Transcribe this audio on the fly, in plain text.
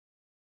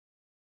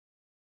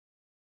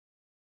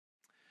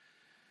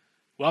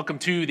Welcome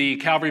to the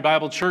Calvary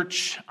Bible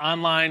Church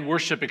online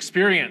worship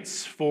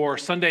experience for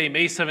Sunday,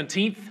 May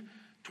 17th,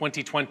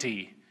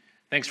 2020.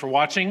 Thanks for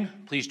watching.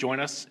 Please join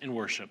us in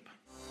worship.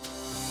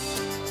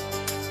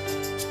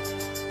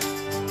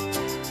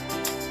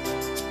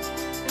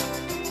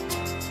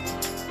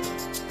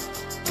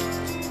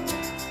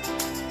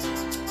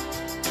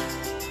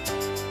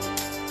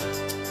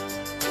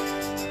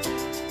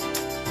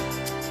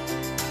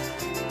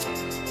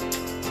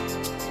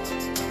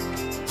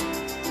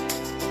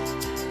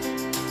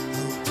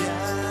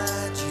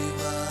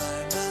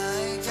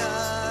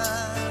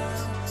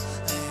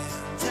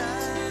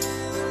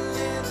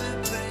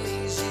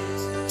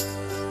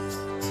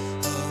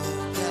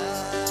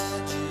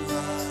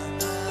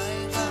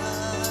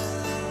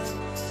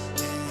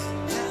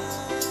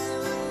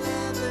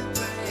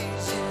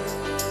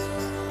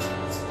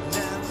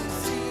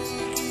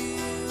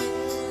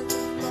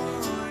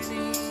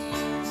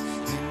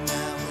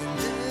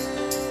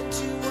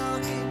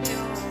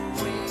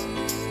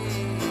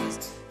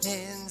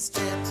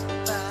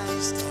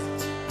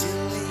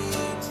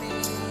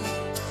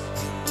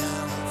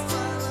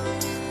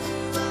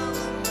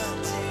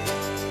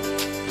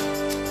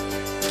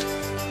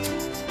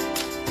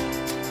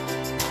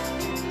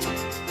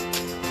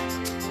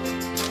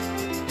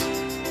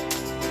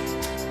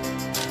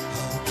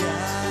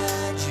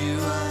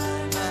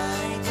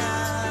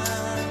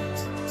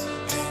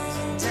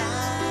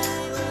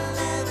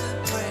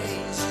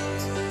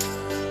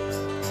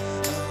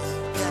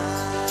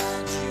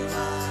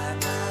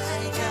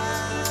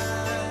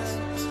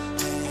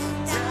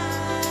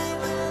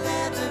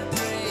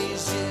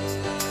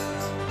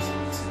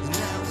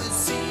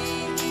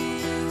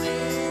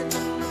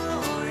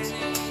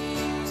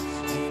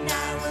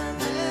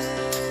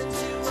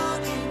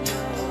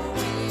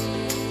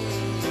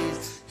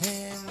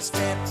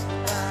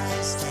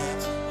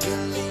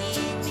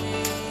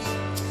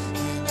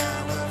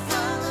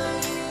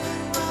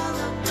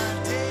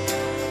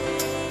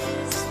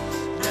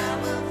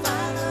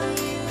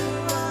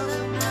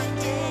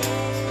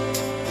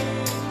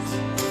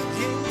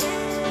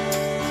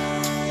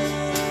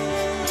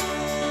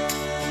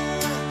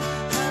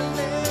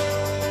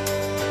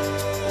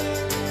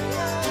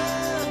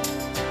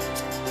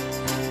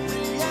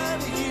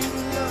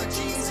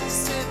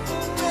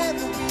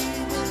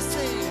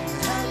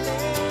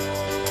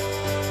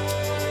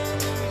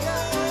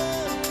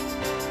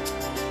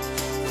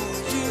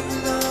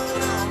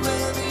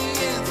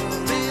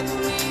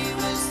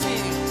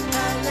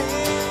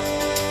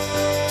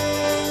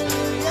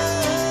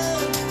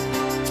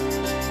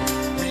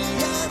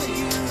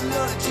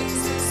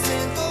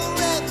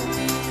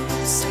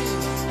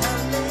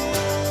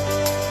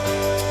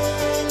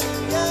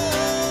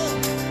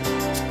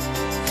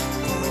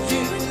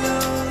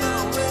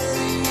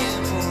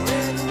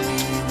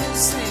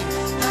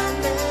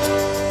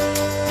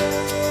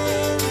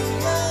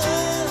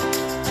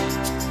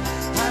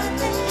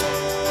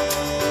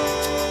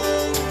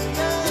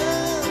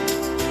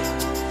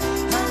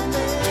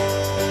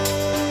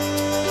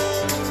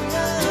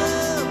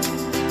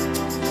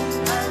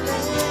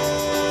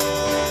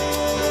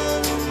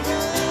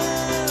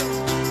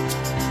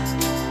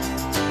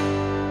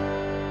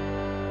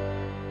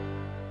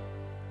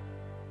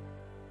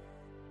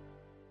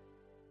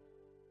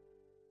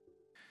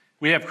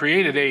 We have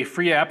created a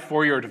free app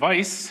for your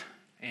device,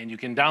 and you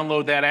can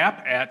download that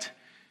app at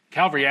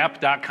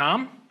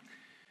calvaryapp.com.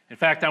 In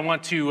fact, I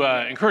want to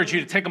encourage you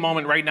to take a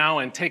moment right now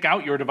and take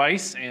out your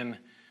device and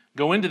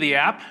go into the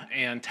app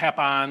and tap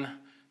on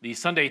the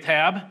Sunday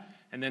tab,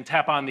 and then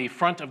tap on the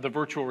front of the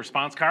virtual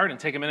response card and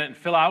take a minute and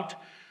fill out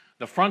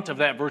the front of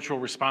that virtual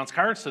response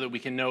card so that we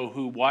can know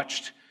who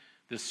watched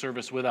this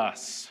service with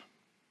us.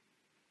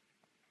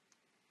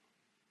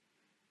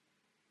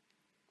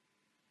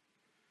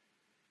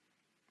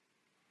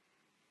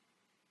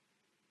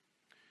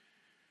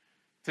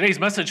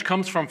 Today's message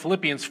comes from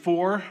Philippians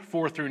 4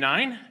 through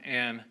 9,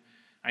 and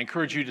I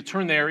encourage you to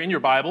turn there in your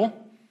Bible.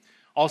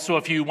 Also,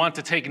 if you want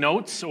to take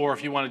notes or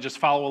if you want to just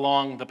follow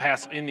along the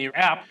passage in the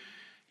app,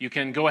 you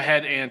can go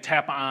ahead and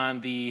tap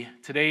on the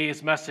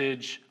today's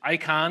message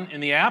icon in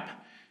the app,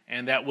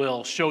 and that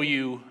will show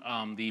you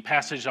the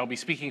passage I'll be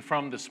speaking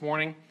from this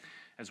morning,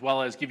 as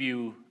well as give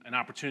you an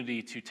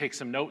opportunity to take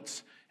some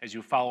notes as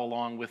you follow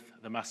along with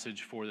the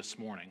message for this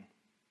morning.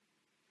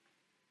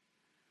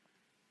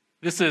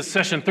 This is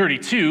session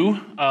 32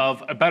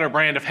 of A Better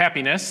Brand of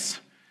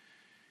Happiness.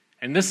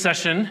 In this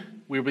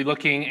session, we'll be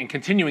looking and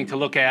continuing to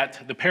look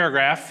at the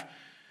paragraph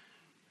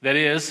that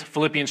is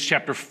Philippians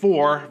chapter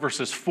 4,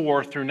 verses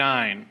 4 through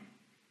 9.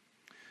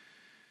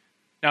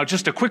 Now,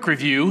 just a quick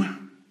review.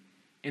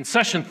 In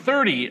session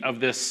 30 of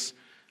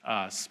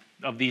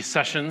these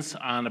sessions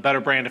on A Better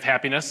Brand of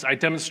Happiness, I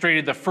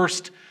demonstrated the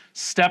first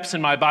steps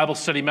in my Bible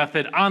study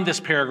method on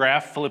this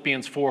paragraph,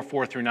 Philippians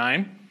 4 through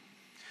 9.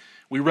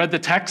 We read the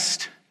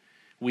text.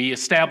 We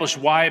established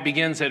why it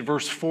begins at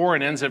verse 4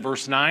 and ends at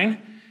verse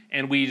 9,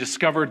 and we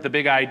discovered the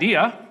big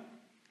idea.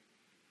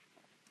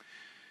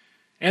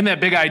 And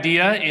that big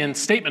idea in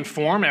statement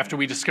form, after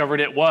we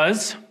discovered it,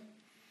 was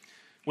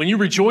When you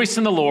rejoice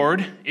in the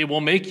Lord, it will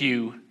make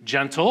you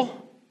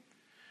gentle,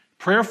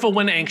 prayerful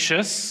when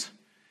anxious,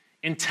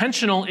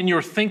 intentional in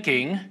your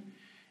thinking,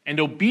 and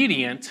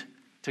obedient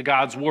to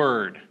God's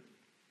word.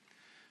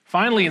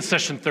 Finally, in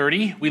session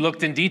 30, we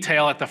looked in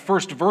detail at the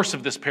first verse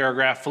of this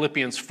paragraph,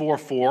 Philippians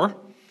 4:4,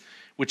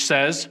 which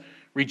says,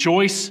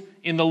 "Rejoice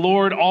in the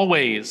Lord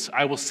always.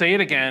 I will say it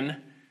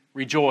again,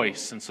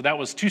 rejoice." And so that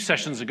was 2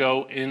 sessions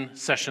ago in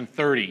session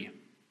 30.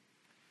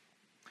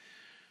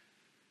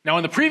 Now,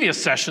 in the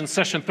previous session,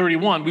 session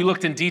 31, we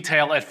looked in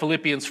detail at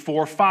Philippians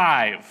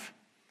 4:5.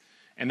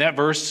 And that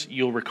verse,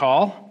 you'll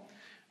recall,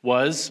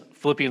 was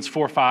Philippians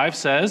 4:5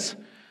 says,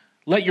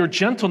 "Let your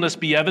gentleness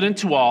be evident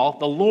to all,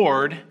 the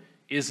Lord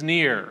is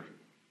near."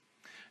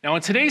 Now,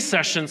 in today's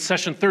session,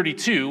 session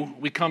 32,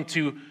 we come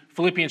to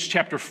Philippians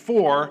chapter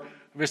 4,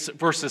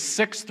 verses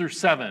 6 through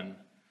 7.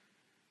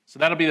 So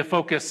that'll be the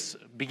focus,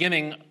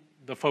 beginning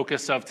the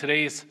focus of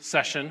today's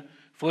session,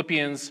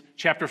 Philippians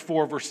chapter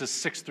 4, verses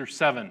 6 through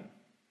 7.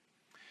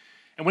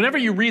 And whenever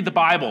you read the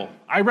Bible,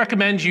 I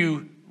recommend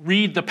you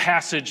read the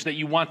passage that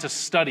you want to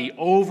study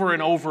over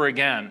and over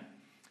again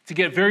to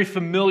get very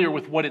familiar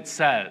with what it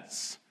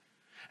says.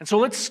 And so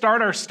let's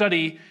start our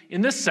study in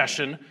this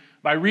session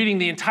by reading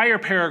the entire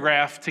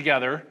paragraph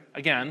together.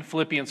 Again,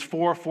 Philippians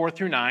 4:4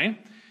 through 9.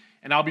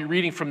 And I'll be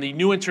reading from the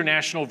New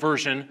International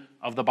Version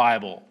of the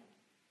Bible.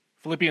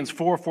 Philippians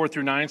 4:4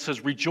 through 9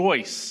 says,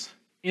 "Rejoice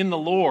in the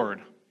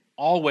Lord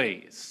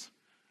always.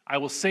 I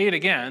will say it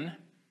again,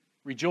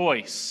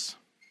 rejoice.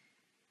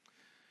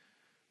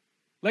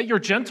 Let your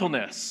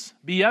gentleness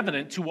be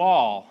evident to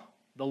all.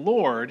 The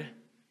Lord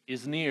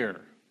is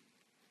near.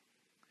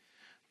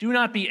 Do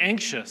not be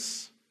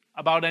anxious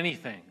about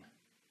anything,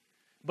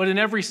 but in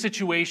every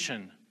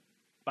situation,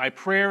 by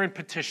prayer and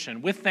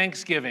petition, with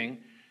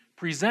thanksgiving,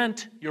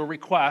 present your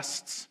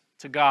requests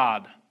to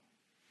God.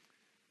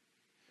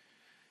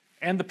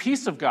 And the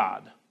peace of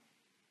God,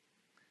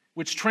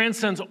 which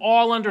transcends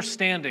all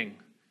understanding,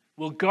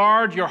 will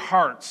guard your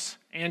hearts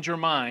and your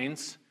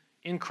minds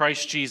in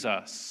Christ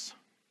Jesus."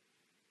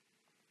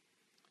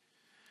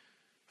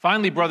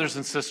 Finally, brothers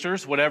and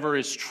sisters, whatever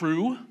is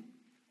true,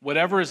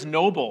 whatever is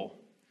noble,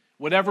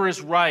 whatever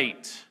is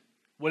right,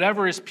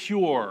 whatever is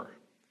pure,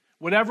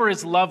 whatever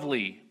is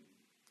lovely,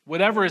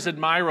 whatever is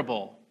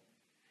admirable,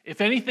 if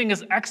anything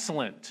is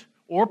excellent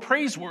or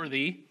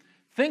praiseworthy,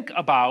 think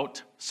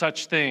about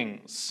such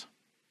things.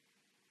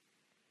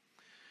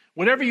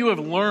 Whatever you have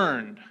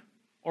learned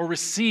or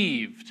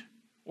received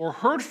or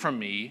heard from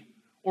me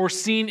or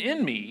seen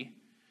in me,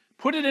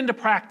 put it into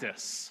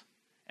practice,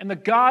 and the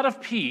God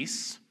of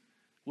peace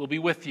will be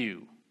with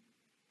you.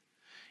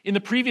 In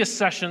the previous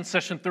session,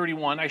 session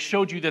 31, I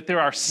showed you that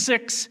there are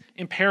 6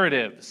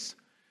 imperatives,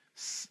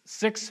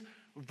 6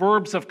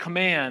 verbs of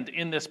command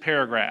in this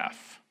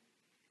paragraph.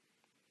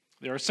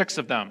 There are 6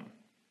 of them.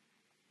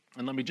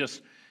 And let me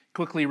just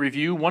quickly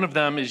review. One of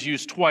them is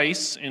used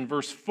twice in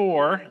verse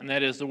 4, and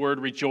that is the word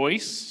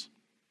rejoice.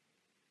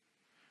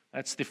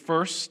 That's the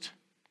first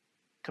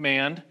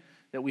command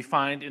that we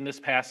find in this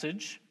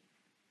passage.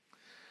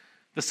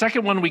 The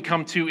second one we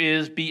come to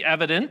is be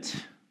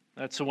evident.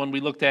 That's the one we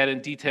looked at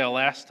in detail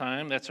last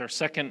time. That's our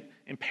second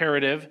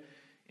imperative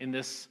in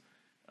this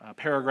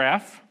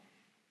paragraph.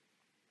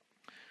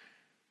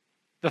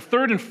 The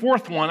third and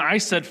fourth one, I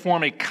said,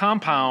 form a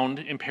compound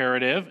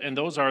imperative, and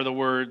those are the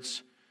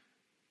words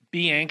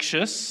be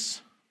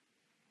anxious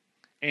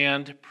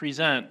and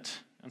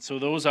present. And so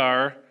those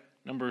are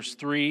numbers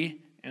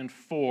 3 and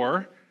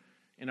 4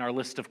 in our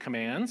list of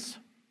commands.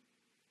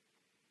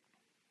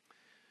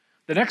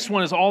 The next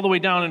one is all the way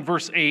down in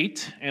verse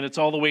 8, and it's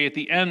all the way at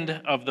the end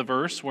of the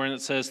verse where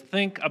it says,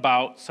 think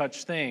about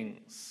such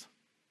things.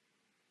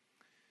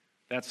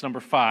 That's number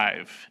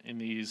 5 in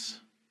these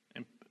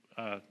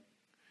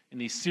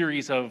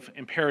series of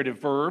imperative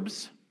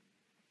verbs.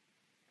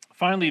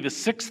 Finally, the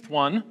 6th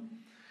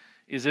one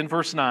is in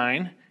verse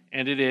 9,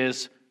 and it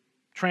is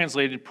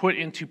translated, put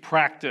into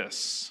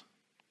practice.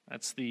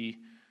 That's the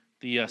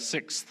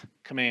 6th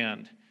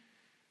command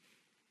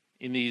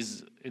in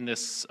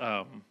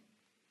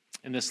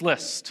this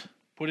list,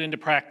 put into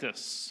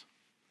practice.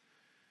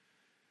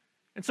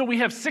 And so we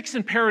have 6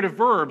 imperative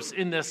verbs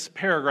in this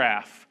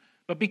paragraph.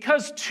 But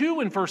because 2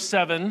 in verse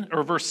 7,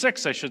 or verse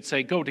 6, I should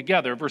say, go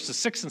together, verses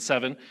 6 and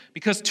 7,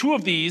 because 2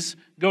 of these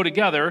go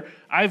together,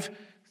 I've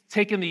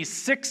taken these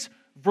 6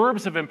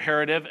 verbs of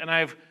imperative and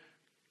I've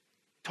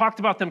talked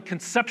about them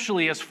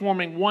conceptually as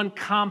forming one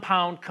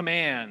compound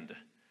command.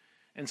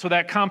 And so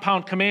that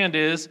compound command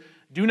is,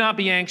 do not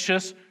be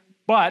anxious,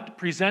 but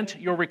present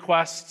your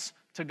requests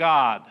to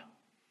God.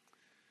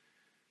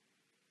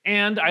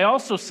 And I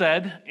also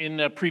said in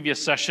the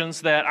previous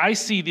sessions that I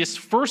see this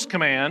first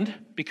command,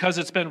 because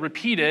it's been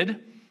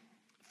repeated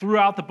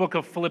throughout the book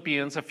of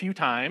Philippians a few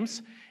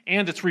times,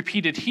 and it's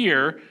repeated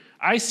here,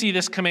 I see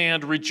this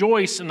command,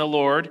 rejoice in the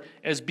Lord,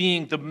 as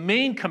being the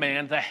main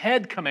command, the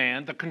head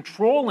command, the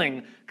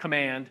controlling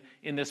command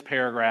in this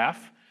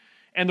paragraph.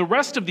 And the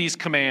rest of these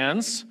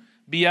commands,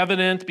 be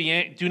evident,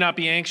 do not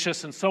be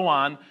anxious, and so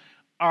on,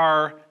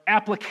 are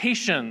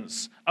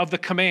applications of the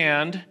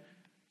command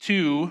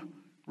to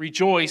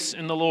rejoice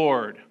in the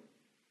Lord.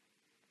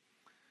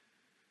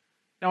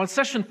 Now, in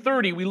session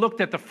 30, we looked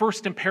at the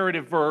first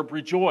imperative verb,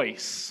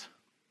 rejoice.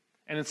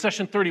 And in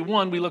session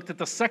 31, we looked at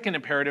the second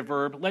imperative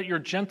verb, let your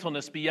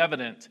gentleness be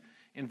evident,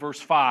 in verse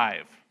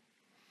 5.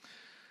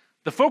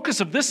 The focus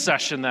of this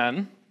session,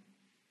 then,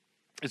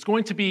 is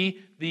going to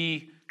be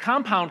the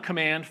compound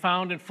command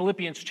found in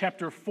Philippians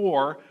chapter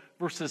 4,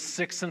 verses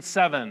 6 and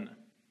 7.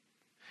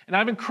 And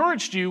I've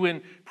encouraged you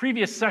in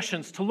previous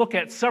sessions to look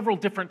at several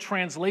different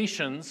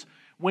translations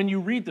when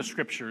you read the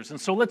scriptures. And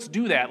so let's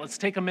do that. Let's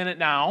take a minute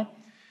now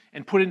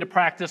and put into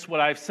practice what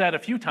I've said a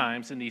few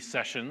times in these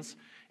sessions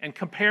and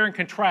compare and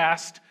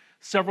contrast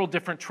several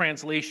different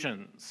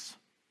translations.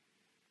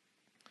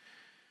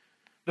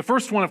 The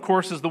first one, of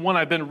course, is the one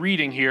I've been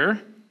reading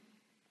here,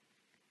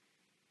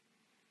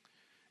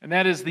 and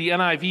that is the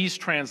NIV's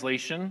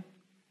translation,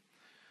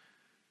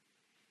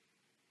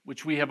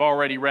 which we have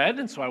already read,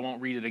 and so I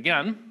won't read it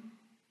again.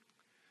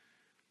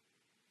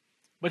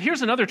 But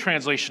here's another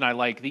translation I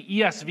like, the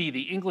ESV,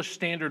 the English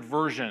Standard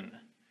Version.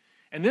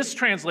 And this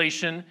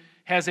translation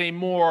has a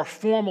more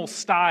formal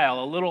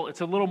style.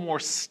 It's a little more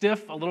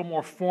stiff, a little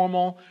more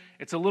formal.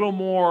 It's a little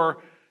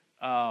more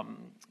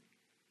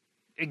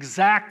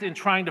exact in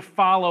trying to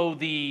follow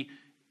the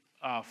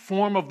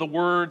form of the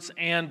words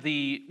and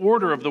the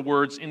order of the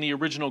words in the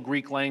original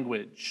Greek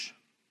language.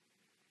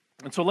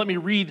 And so let me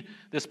read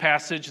this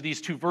passage,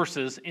 these two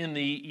verses, in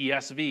the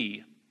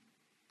ESV.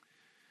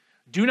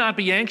 Do not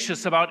be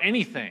anxious about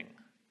anything,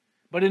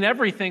 but in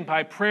everything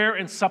by prayer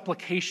and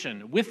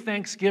supplication, with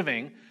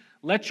thanksgiving,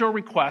 let your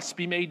requests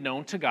be made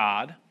known to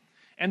God,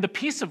 and the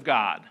peace of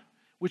God,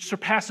 which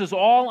surpasses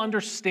all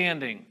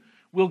understanding,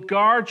 will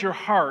guard your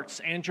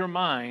hearts and your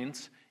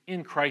minds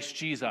in Christ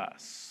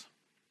Jesus.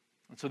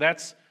 And so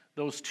that's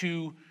those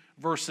two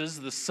verses,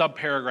 the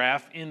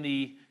subparagraph in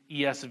the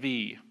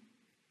ESV.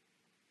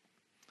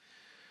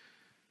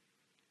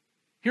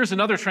 Here's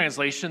another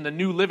translation, the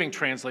New Living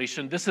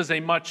Translation. This is a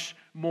much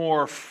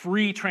more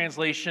free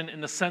translation in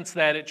the sense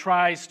that it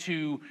tries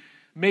to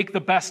make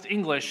the best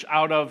English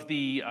out of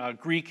the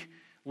Greek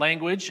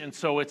language, and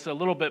so it's a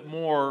little bit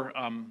more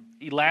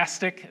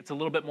elastic. It's a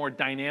little bit more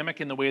dynamic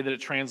in the way that it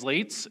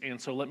translates,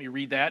 and so let me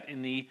read that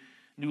in the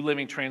New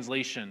Living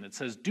Translation. It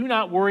says, do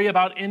not worry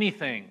about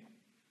anything.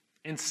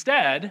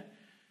 Instead,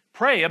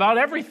 pray about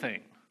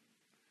everything.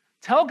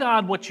 Tell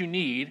God what you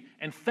need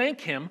and thank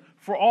Him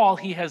for all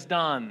He has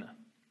done.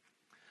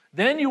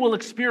 Then you will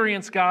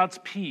experience God's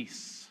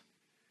peace,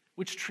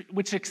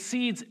 which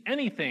exceeds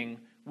anything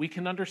we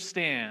can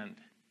understand.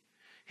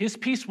 His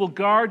peace will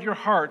guard your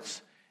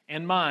hearts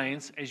and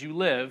minds as you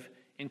live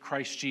in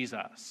Christ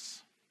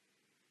Jesus.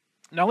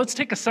 Now let's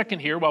take a second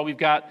here while we've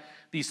got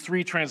these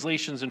three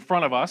translations in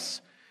front of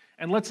us,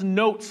 and let's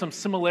note some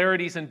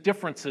similarities and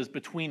differences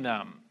between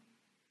them.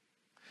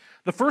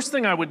 The first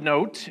thing I would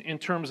note in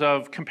terms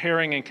of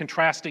comparing and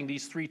contrasting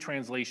these three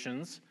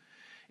translations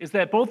is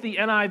that both the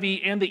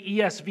NIV and the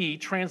ESV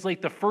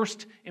translate the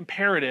first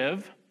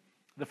imperative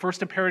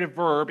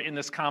verb in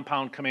this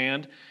compound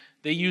command.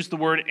 They use the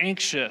word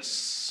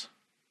anxious.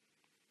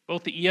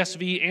 Both the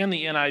ESV and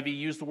the NIV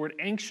use the word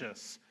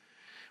anxious.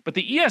 But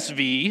the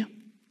ESV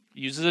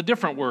uses a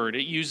different word.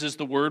 It uses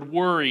the word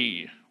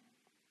worry.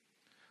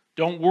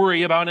 Don't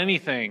worry about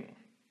anything.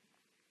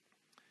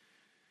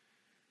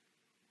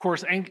 Of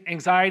course,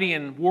 anxiety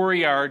and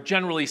worry are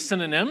generally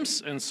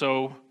synonyms, and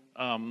so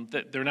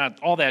they're not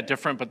all that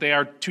different, but they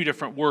are two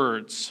different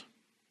words.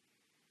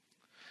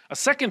 A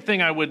second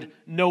thing I would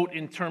note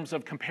in terms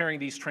of comparing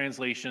these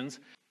translations,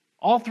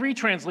 all three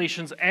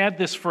translations add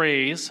this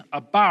phrase,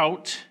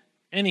 about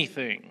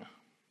anything.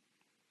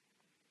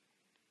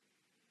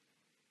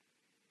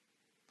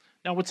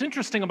 Now, what's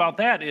interesting about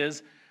that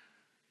is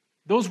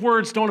those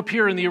words don't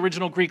appear in the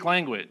original Greek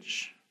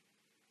language,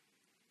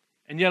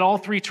 and yet all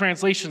three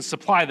translations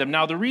supply them.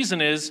 Now, the reason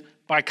is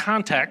by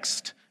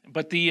context,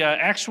 but the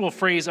actual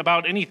phrase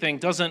about anything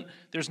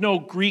there's no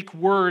Greek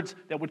words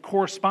that would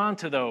correspond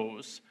to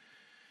those.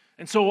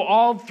 And so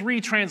all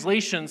three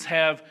translations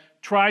have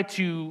tried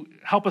to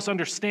help us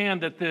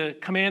understand that the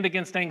command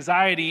against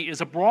anxiety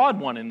is a broad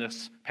one in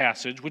this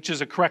passage, which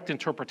is a correct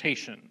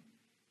interpretation.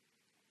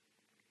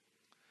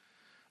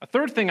 A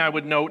third thing I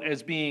would note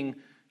as being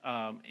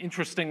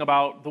interesting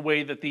about the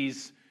way that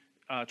these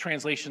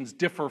translations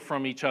differ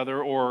from each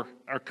other or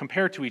are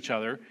compared to each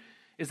other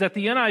is that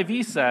the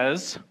NIV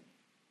says,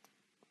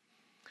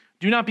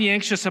 do not be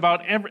anxious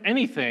about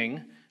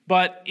anything,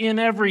 but in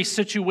every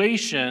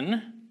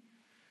situation.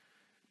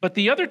 But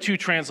the other two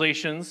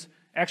translations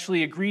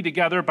actually agree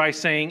together by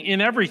saying,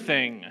 in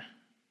everything.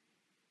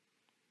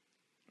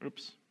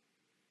 Oops.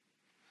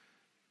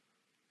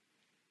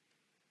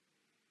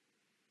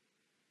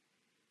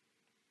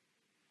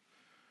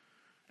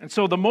 And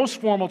so the most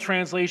formal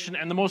translation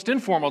and the most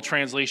informal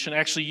translation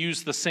actually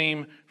use the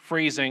same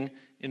phrasing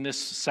in this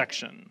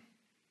section.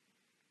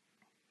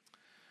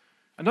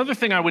 Another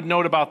thing I would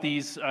note about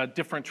these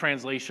different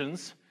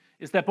translations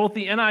is that both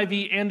the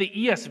NIV and the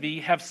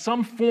ESV have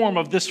some form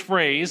of this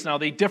phrase. Now,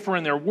 they differ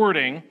in their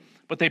wording,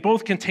 but they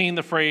both contain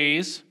the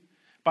phrase,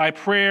 by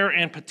prayer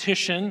and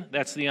petition,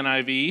 that's the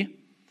NIV,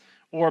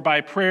 or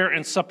by prayer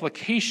and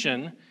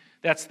supplication,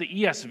 that's the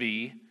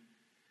ESV.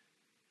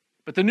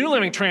 But the New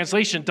Living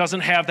Translation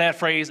doesn't have that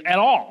phrase at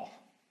all.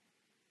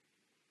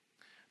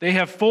 They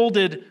have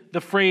folded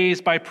the phrase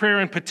by prayer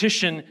and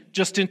petition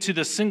just into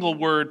the single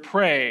word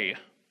pray.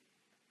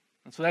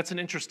 And so that's an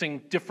interesting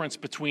difference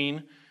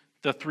between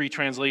the three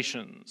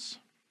translations.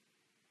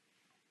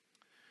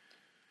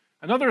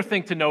 Another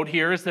thing to note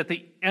here is that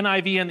the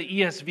NIV and the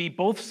ESV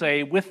both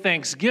say with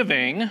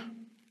thanksgiving.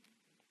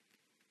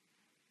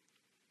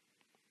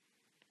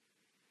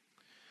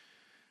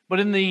 But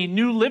in the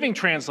New Living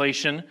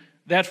Translation,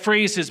 that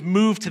phrase is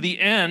moved to the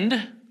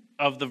end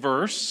of the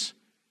verse,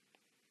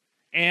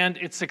 and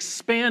it's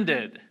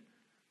expanded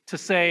to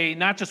say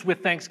not just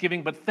with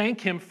thanksgiving, but thank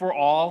him for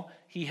all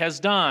he has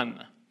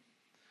done.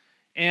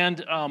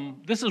 And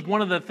this is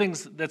one of the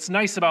things that's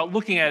nice about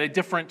looking at a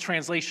different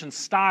translation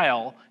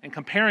style and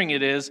comparing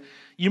it is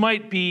you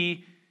might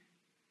be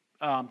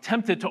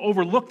tempted to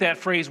overlook that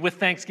phrase with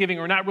thanksgiving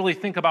or not really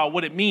think about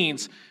what it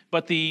means.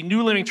 But the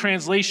New Living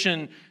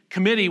Translation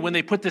committee, when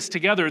they put this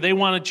together, they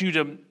wanted you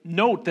to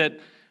note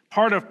that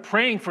part of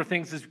praying for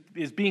things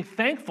is being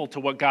thankful to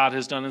what God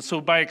has done. And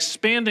so by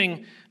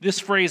expanding this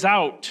phrase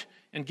out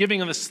and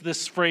giving us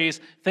this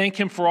phrase, thank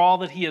him for all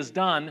that he has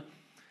done,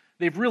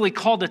 they've really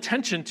called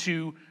attention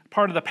to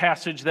part of the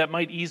passage that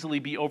might easily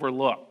be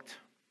overlooked.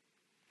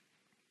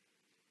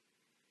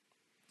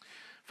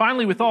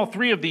 Finally, with all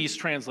three of these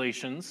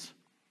translations,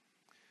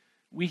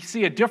 we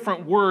see a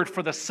different word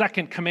for the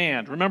second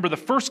command. Remember, the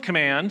first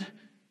command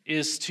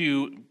is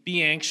to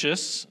be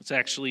anxious. It's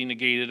actually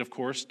negated, of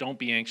course. Don't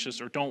be anxious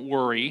or don't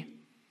worry.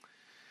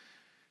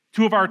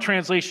 Two of our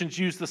translations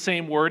use the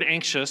same word,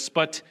 anxious,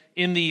 but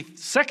in the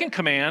second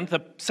command,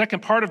 the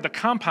second part of the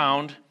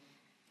compound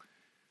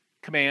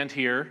command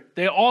here,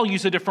 they all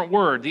use a different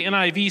word. The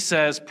NIV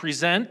says,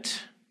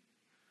 present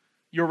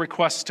your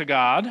requests to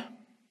God.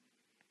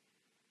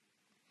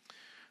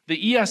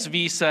 The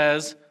ESV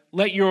says,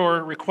 let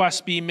your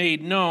requests be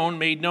made known.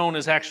 Made known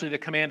is actually the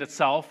command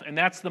itself, and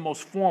that's the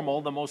most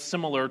formal, the most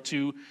similar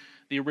to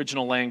the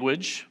original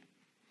language.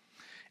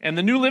 And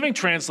the New Living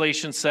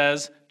Translation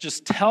says,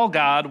 just tell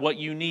God what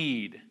you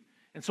need.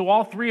 And so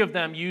all three of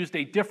them used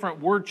a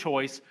different word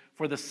choice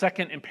for the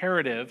second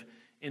imperative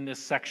in this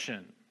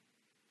section.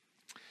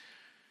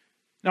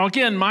 Now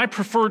again, my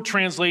preferred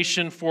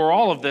translation for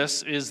all of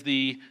this is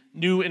the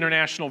New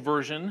International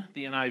Version,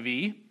 the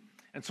NIV.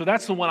 And so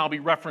that's the one I'll be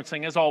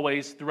referencing, as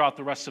always, throughout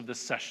the rest of this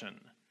session.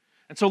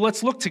 And so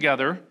let's look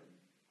together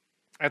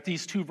at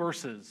these two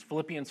verses,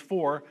 Philippians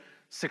 4,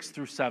 6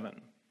 through 7.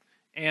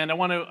 And I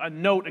want to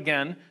note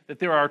again that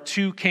there are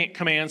two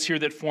commands here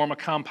that form a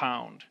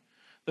compound.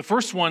 The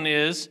first one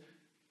is,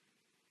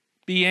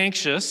 be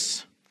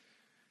anxious,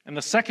 and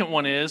the second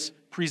one is,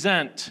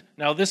 present.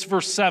 Now this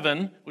verse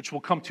 7, which we'll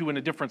come to in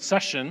a different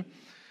session,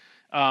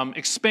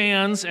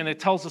 expands and it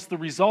tells us the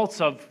results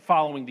of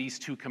following these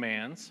two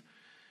commands.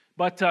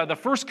 But the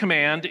first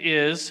command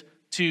is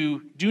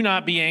to do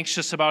not be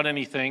anxious about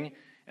anything,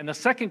 and the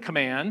second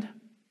command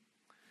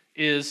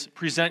is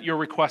present your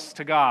requests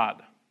to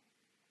God.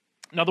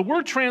 Now the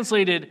word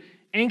translated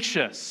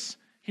anxious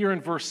here in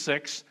verse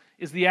 6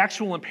 is the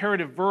actual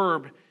imperative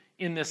verb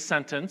in this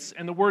sentence,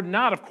 and the word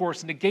not, of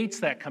course, negates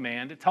that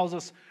command. It tells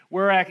us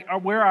where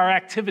our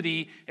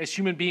activity as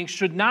human beings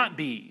should not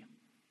be.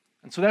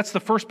 And so that's the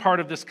first part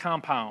of this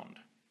compound.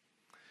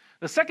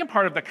 The second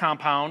part of the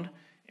compound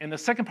and the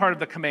second part of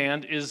the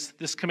command is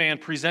this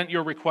command, present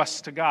your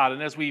requests to God.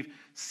 And as we've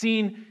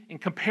seen in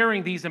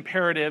comparing these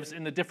imperatives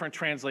in the different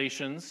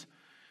translations,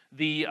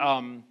 the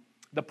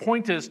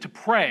point is to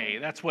pray.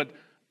 That's what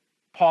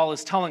Paul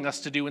is telling us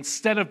to do.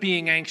 Instead of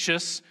being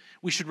anxious,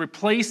 we should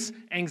replace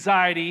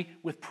anxiety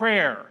with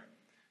prayer.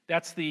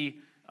 That's the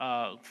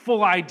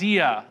full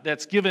idea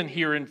that's given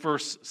here in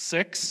verse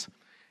 6.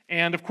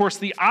 And of course,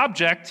 the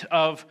object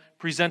of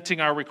presenting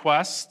our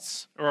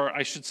requests, or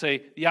I should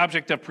say, the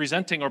object of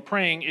presenting or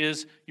praying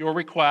is your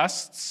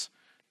requests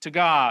to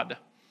God.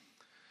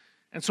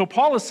 And so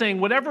Paul is saying,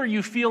 whatever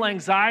you feel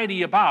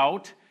anxiety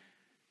about,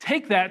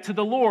 take that to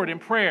the Lord in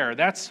prayer.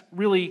 That's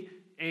really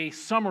a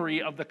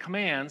summary of the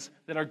commands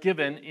that are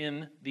given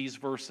in these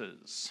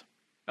verses.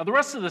 Now, the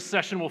rest of this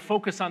session will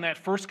focus on that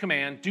first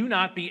command, do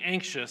not be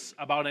anxious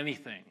about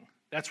anything.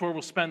 That's where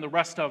we'll spend the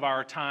rest of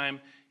our time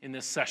in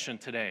this session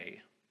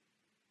today.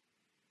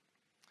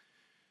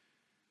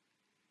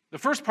 The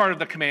first part of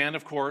the command,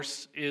 of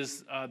course,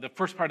 is the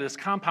first part of this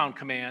compound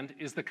command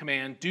is the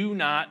command, do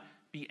not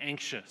be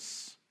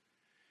anxious.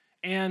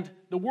 And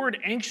the word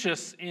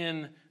anxious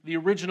in the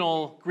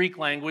original Greek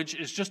language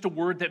is just a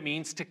word that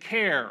means to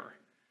care.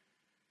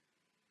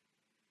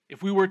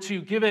 If we were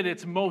to give it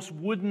its most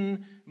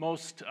wooden,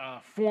 most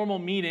formal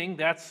meaning,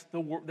 that's the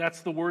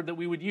word that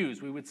we would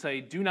use. We would say,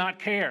 do not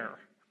care.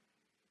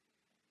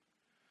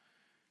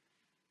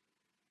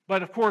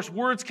 But of course,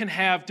 words can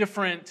have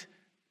different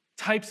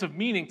types of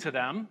meaning to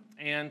them.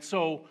 And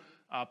so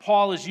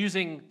Paul is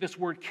using this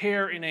word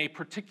care in a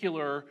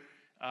particular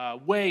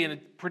way in a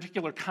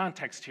particular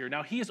context here.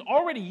 Now, he has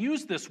already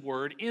used this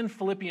word in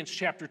Philippians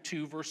chapter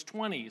 2, verse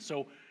 20.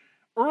 So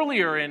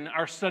earlier in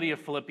our study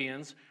of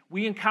Philippians,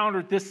 we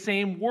encountered this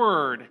same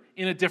word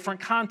in a different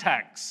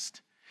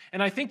context.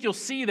 And I think you'll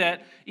see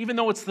that even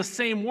though it's the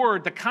same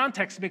word, the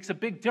context makes a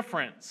big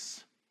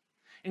difference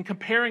in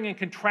comparing and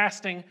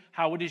contrasting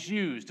how it is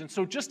used. And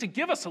so just to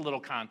give us a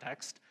little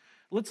context,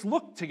 let's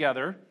look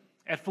together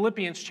at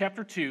Philippians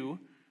chapter 2,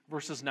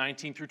 verses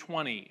 19 through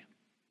 20,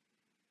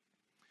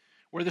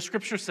 where the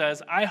scripture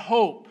says, I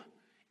hope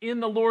in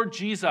the Lord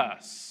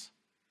Jesus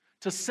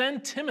to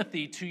send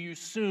Timothy to you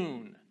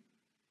soon,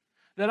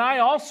 that I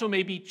also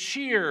may be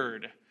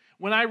cheered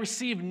when I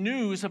receive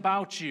news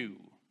about you.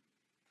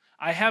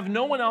 I have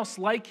no one else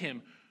like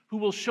him who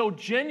will show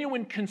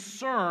genuine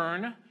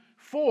concern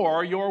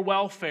for your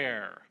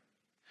welfare.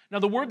 Now,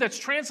 the word that's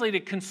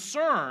translated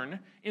concern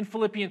in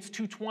Philippians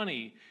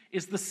 2:20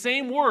 is the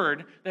same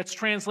word that's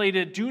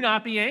translated do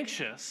not be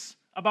anxious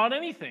about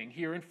anything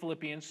here in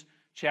Philippians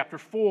chapter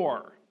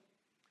 4.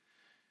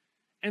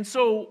 And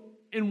so,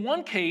 in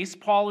one case,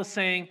 Paul is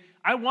saying,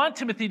 I want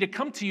Timothy to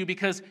come to you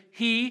because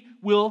he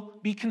will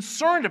be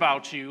concerned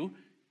about you.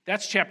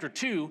 That's chapter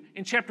 2.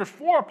 In chapter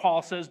 4,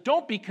 Paul says,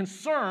 don't be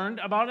concerned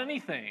about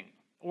anything.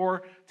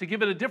 Or to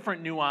give it a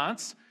different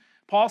nuance,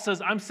 Paul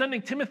says, I'm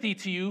sending Timothy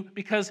to you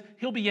because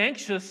he'll be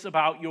anxious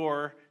about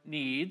your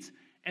needs.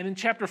 And in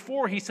chapter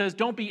 4, he says,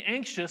 don't be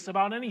anxious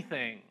about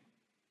anything.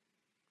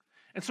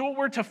 And so what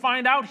we're to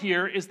find out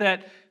here is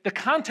that the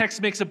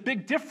context makes a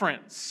big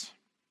difference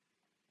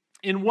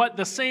in what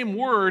the same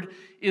word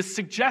is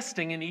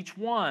suggesting in each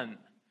one.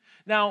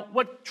 Now,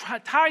 what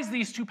ties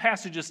these two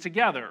passages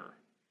together,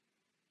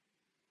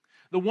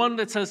 the one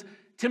that says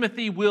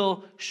Timothy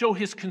will show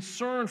his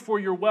concern for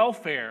your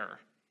welfare,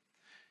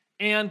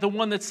 and the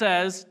one that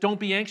says don't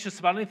be anxious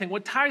about anything,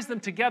 what ties them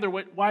together,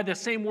 why the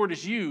same word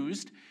is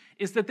used,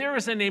 is that there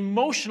is an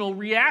emotional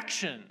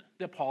reaction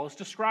that Paul is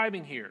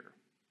describing here.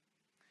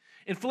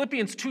 In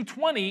Philippians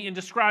 2:20, in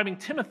describing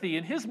Timothy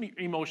and his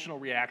emotional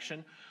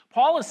reaction,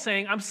 Paul is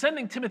saying, I'm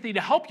sending Timothy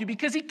to help you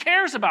because he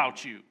cares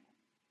about you.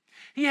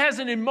 He has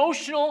an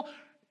emotional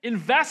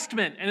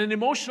investment and an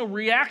emotional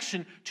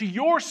reaction to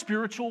your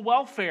spiritual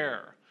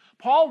welfare.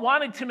 Paul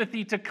wanted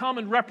Timothy to come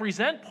and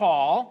represent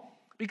Paul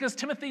because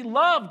Timothy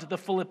loved the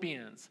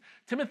Philippians.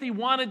 Timothy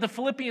wanted the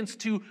Philippians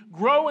to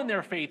grow in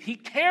their faith. He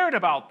cared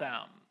about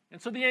them.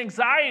 And so the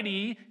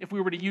anxiety, if we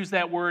were to use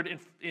that word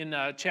in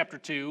chapter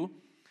 2,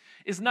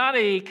 is not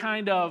a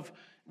kind of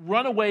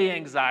runaway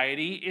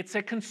anxiety. It's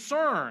a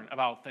concern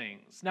about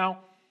things. Now,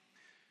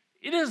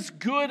 it is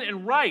good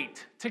and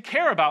right to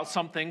care about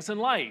some things in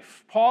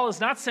life. Paul is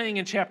not saying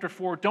in chapter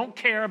 4, don't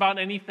care about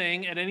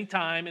anything at any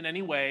time in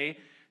any way.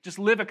 Just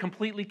live a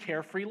completely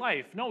carefree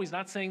life. No, he's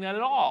not saying that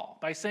at all.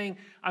 By saying,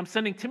 I'm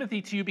sending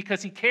Timothy to you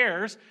because he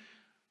cares,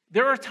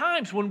 there are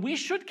times when we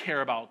should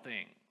care about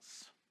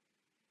things.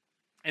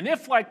 And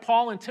if, like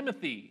Paul and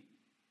Timothy,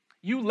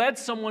 you led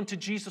someone to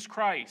Jesus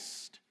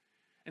Christ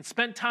and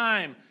spent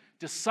time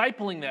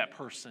discipling that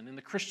person in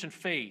the Christian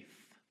faith,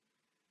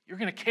 you're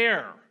going to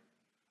care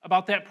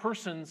about that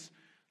person's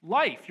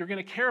life. You're going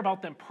to care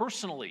about them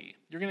personally.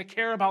 You're going to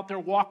care about their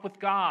walk with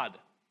God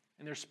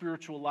and their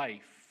spiritual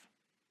life.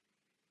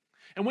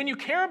 And when you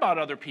care about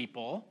other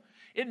people,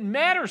 it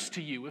matters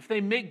to you if they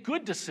make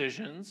good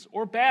decisions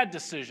or bad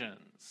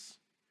decisions.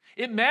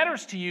 It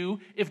matters to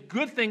you if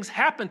good things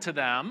happen to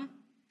them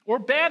or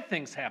bad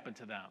things happen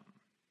to them.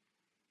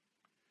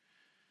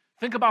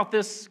 Think about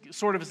this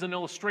sort of as an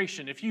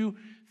illustration. If you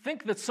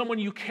think that someone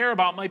you care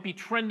about might be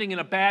trending in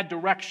a bad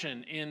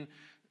direction in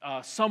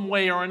some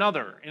way or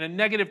another, in a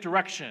negative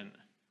direction,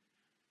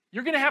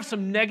 you're going to have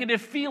some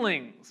negative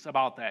feelings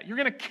about that. You're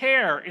going to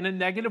care in a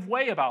negative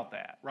way about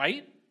that,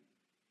 right?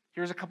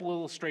 Here's a couple of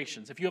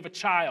illustrations. If you have a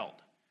child,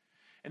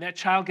 and that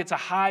child gets a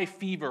high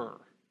fever,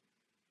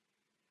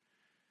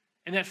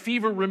 and that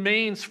fever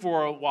remains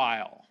for a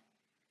while,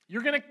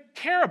 you're going to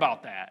care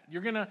about that.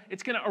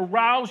 It's going to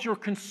arouse your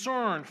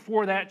concern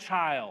for that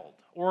child.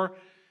 Or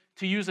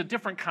to use a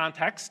different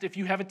context, if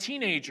you have a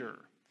teenager,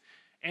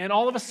 and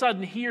all of a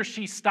sudden he or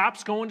she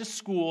stops going to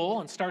school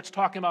and starts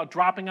talking about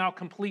dropping out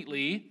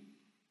completely,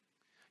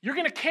 you're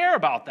going to care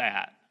about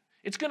that.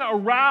 It's going to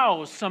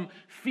arouse some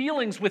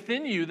feelings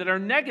within you that are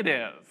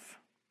negative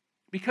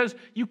because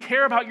you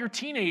care about your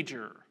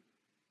teenager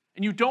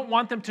and you don't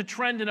want them to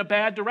trend in a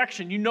bad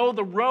direction. You know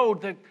the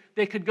road that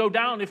they could go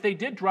down if they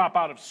did drop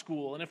out of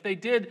school and if they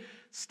did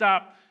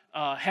stop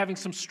having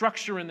some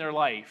structure in their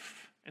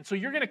life. And so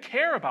you're going to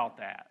care about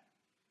that.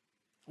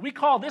 We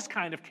call this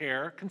kind of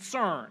care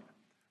concern,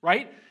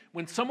 right?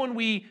 When someone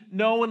we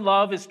know and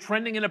love is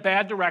trending in a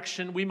bad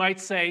direction, we might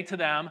say to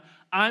them,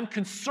 I'm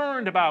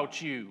concerned about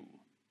you.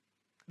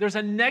 There's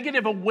a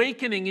negative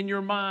awakening in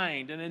your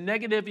mind and a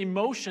negative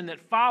emotion that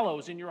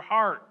follows in your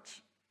heart.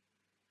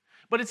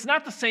 But it's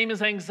not the same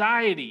as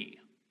anxiety.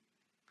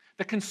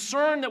 The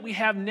concern that we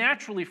have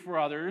naturally for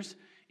others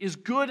is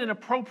good and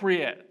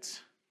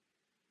appropriate.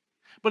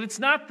 But it's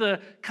not the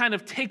kind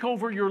of take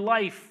over your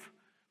life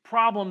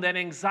problem that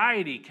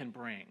anxiety can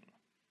bring.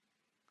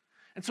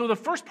 And so the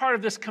first part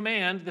of this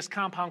command, this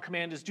compound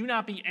command, is do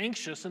not be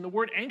anxious. And the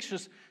word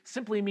anxious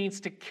simply means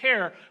to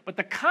care, but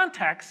the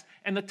context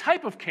and the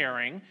type of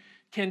caring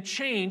can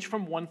change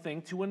from one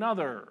thing to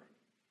another.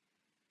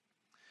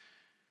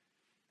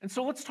 And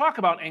so let's talk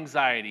about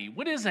anxiety.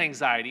 What is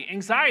anxiety?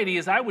 Anxiety,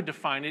 as I would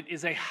define it,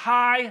 is a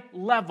high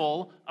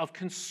level of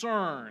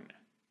concern.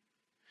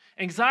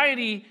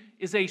 Anxiety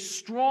is a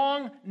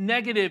strong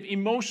negative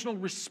emotional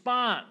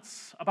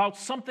response about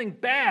something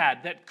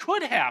bad that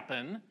could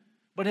happen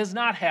but has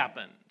not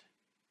happened.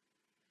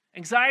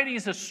 Anxiety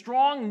is a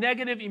strong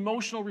negative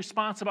emotional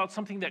response about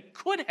something that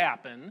could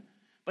happen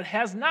but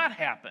has not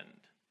happened.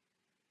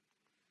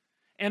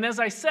 And as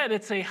I said,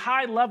 it's a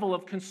high level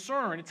of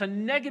concern. It's a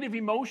negative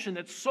emotion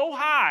that's so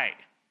high.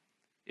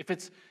 If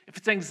it's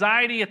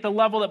anxiety at the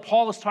level that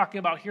Paul is talking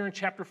about here in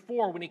chapter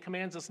 4 when he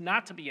commands us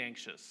not to be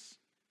anxious,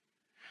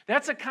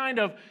 that's a kind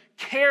of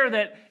care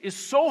that is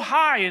so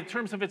high in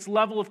terms of its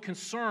level of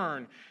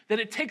concern that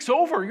it takes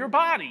over your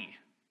body.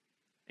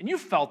 And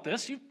you've felt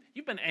this.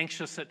 You've been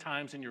anxious at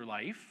times in your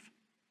life.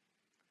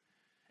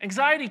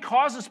 Anxiety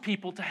causes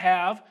people to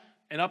have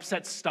an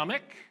upset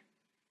stomach.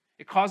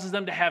 It causes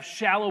them to have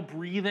shallow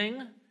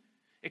breathing.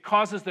 It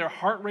causes their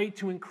heart rate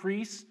to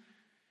increase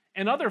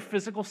and other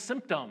physical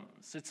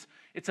symptoms.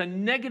 It's a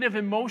negative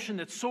emotion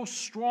that's so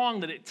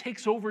strong that it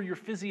takes over your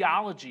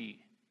physiology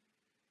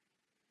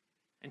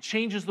and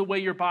changes the way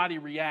your body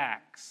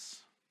reacts.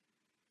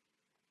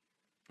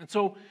 And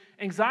so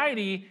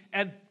anxiety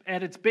at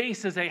its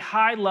base is a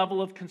high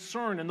level of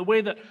concern. And the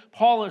way that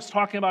Paul is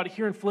talking about it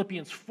here in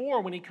Philippians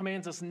 4 when he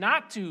commands us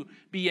not to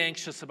be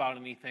anxious about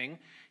anything,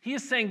 he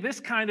is saying this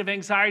kind of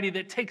anxiety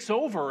that takes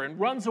over and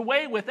runs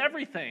away with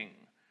everything.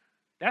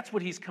 That's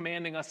what he's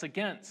commanding us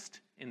against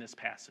in this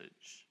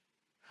passage.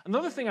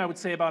 Another thing I would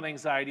say about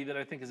anxiety that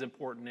I think is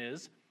important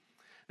is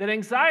that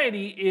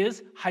anxiety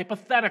is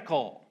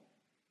hypothetical.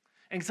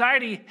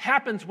 Anxiety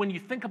happens when you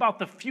think about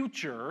the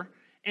future,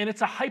 and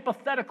it's a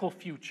hypothetical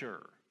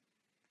future.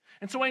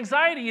 And so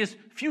anxiety is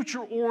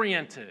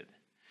future-oriented.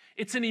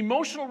 It's an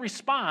emotional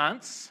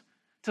response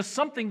to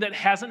something that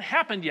hasn't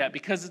happened yet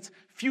because it's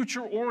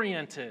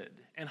future-oriented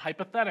and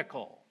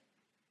hypothetical.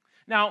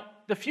 Now,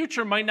 the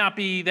future might not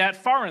be that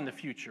far in the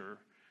future.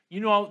 You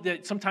know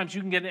that sometimes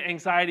you can get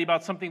anxiety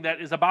about something that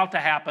is about to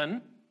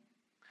happen.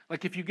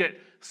 Like if you get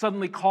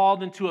suddenly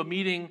called into a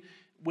meeting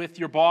with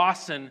your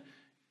boss and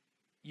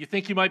you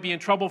think you might be in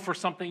trouble for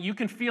something, you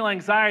can feel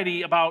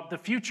anxiety about the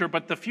future,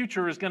 but the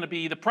future is going to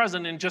be the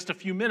present in just a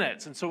few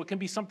minutes. And so it can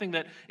be something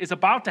that is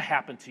about to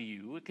happen to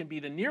you. It can be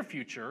the near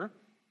future.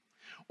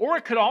 Or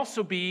it could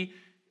also be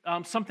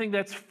something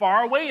that's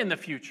far away in the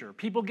future.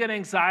 People get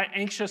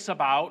anxious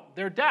about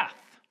their death.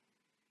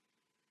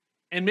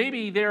 And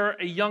maybe they're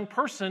a young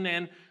person,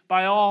 and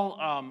by all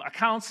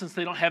accounts, since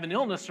they don't have an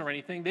illness or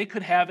anything, they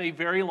could have a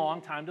very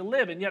long time to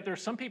live. And yet there are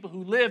some people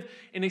who live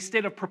in a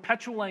state of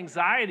perpetual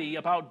anxiety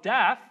about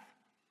death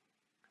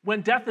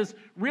when death is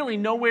really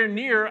nowhere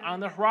near on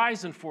the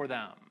horizon for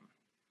them.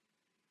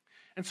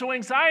 And so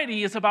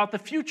anxiety is about the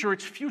future.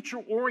 It's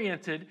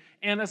future-oriented,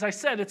 and as I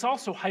said, it's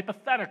also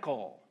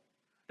hypothetical.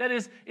 That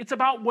is, it's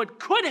about what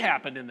could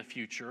happen in the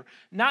future,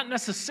 not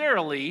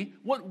necessarily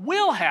what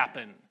will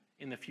happen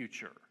in the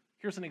future.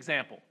 Here's an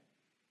example.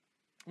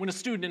 When a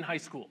student in high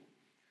school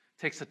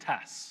takes a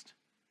test,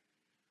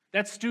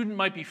 that student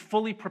might be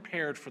fully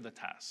prepared for the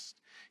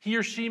test. He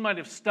or she might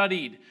have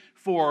studied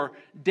for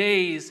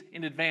days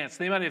in advance.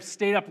 They might have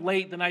stayed up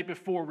late the night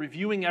before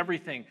reviewing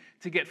everything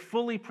to get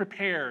fully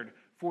prepared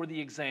for the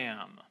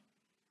exam.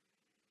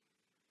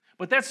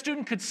 But that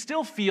student could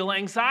still feel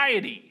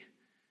anxiety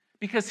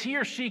because he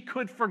or she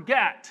could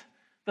forget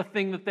the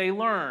thing that they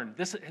learned.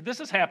 This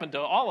has happened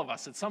to all of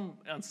us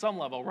on some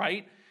level,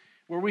 right?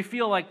 Where we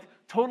feel like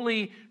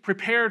totally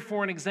prepared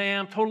for an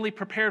exam, totally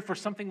prepared for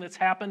something that's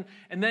happened,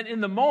 and then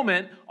in the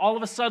moment, all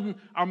of a sudden,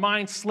 our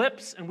mind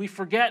slips and we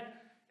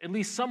forget at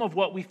least some of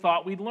what we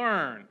thought we'd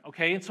learn,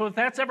 okay? And so if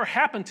that's ever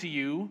happened to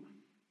you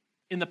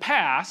in the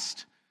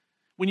past,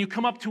 when you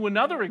come up to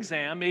another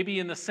exam, maybe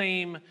in the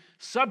same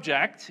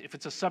subject, if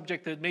it's a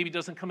subject that maybe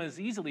doesn't come as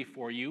easily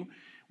for you,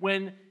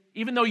 when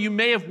even though you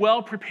may have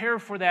well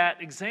prepared for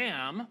that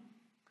exam,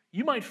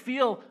 you might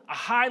feel a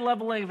high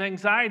level of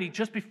anxiety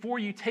just before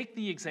you take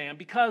the exam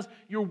because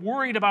you're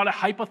worried about a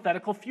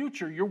hypothetical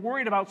future. You're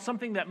worried about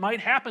something that might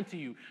happen to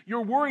you.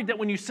 You're worried that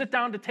when you sit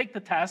down to take the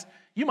test,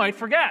 you might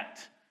forget.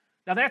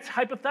 Now that's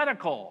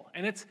hypothetical,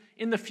 and it's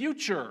in the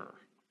future.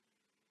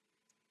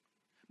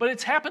 But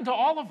it's happened to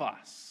all of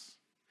us.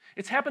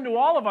 It's happened to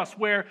all of us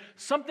where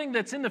something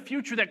that's in the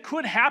future that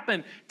could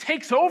happen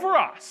takes over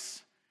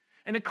us.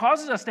 And it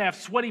causes us to have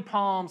sweaty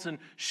palms and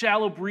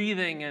shallow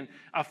breathing and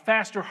a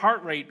faster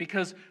heart rate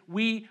because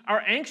we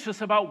are anxious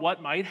about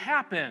what might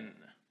happen.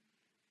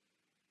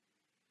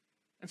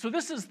 And so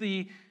this is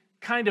the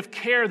kind of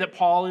care that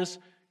Paul is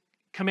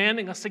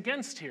commanding us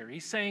against here.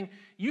 He's saying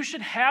you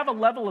should have a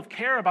level of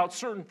care about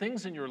certain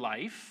things in your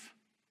life,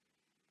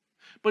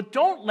 but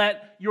don't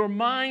let your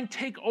mind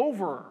take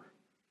over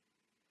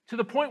to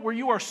the point where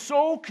you are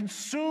so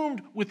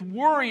consumed with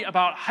worry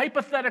about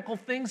hypothetical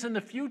things in the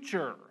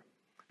future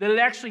that it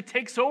actually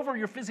takes over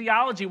your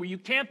physiology, where you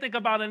can't think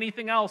about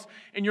anything else,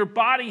 and your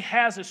body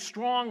has a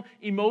strong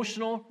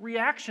emotional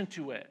reaction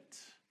to it.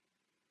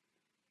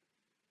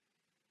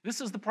 This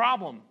is the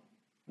problem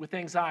with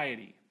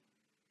anxiety.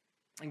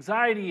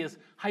 Anxiety is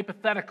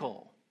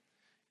hypothetical,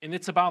 and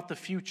it's about the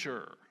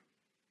future.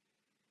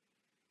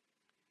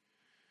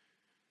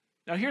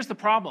 Now, here's the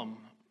problem,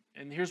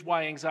 and here's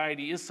why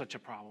anxiety is such a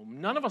problem.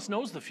 None of us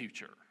knows the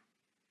future.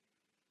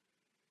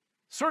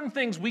 Certain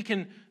things we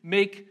can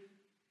make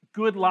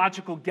good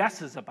logical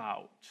guesses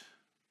about,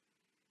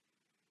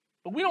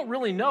 but we don't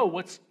really know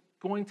what's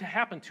going to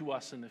happen to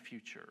us in the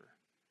future.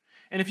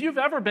 And if you've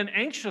ever been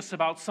anxious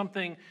about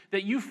something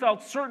that you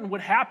felt certain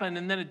would happen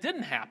and then it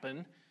didn't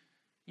happen,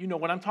 you know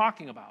what I'm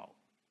talking about.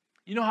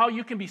 You know how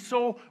you can be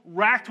so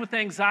racked with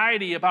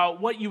anxiety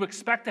about what you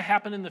expect to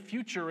happen in the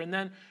future, and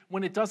then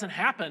when it doesn't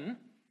happen,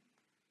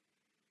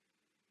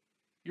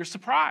 you're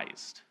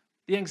surprised.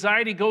 The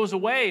anxiety goes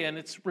away and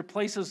it's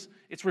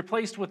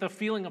replaced with a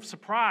feeling of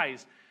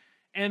surprise.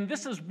 And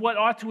this is what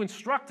ought to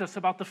instruct us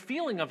about the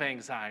feeling of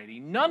anxiety.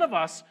 None of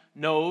us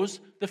knows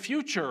the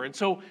future. And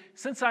so,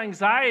 since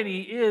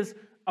anxiety is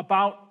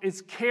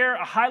care,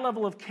 a high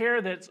level of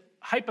care that's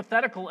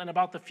hypothetical and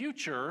about the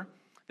future,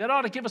 that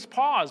ought to give us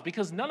pause,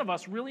 because none of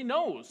us really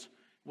knows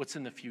what's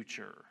in the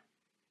future.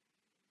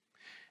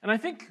 And I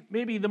think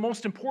maybe the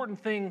most important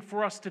thing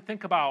for us to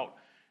think about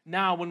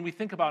now when we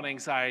think about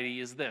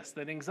anxiety is this,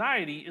 that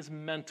anxiety is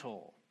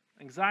mental.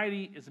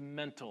 Anxiety is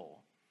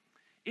mental.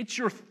 It's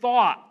your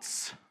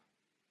thoughts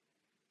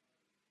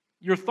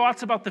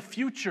about the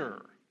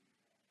future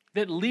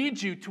that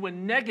lead you to a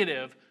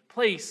negative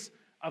place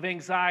of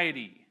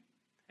anxiety.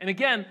 And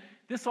again,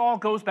 this all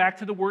goes back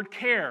to the word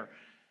care.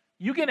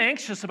 You get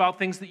anxious about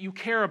things that you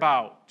care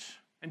about.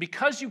 And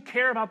because you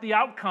care about the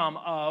outcome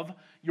of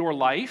your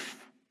life,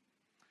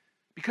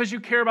 because you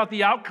care about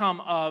the outcome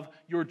of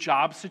your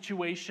job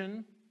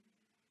situation,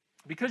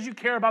 because you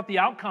care about the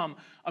outcome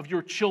of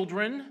your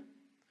children,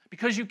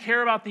 because you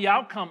care about the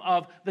outcome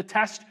of the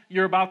test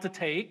you're about to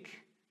take,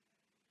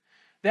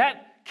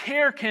 that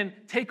care can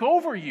take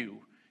over you.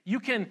 You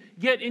can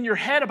get in your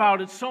head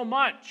about it so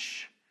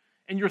much,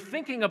 and your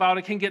thinking about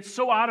it can get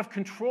so out of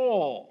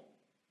control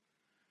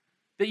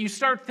that you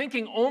start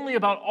thinking only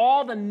about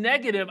all the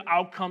negative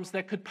outcomes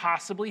that could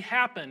possibly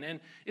happen. And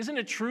isn't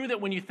it true that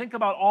when you think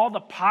about all the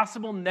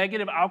possible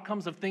negative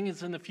outcomes of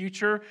things in the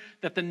future,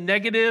 that the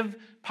negative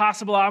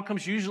possible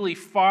outcomes usually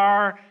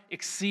far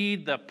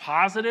exceed the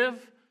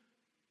positive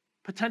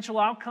potential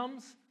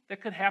outcomes that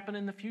could happen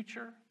in the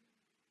future?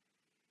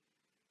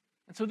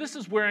 And so this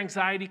is where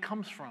anxiety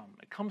comes from.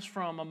 It comes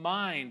from a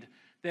mind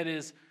that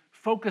is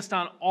focused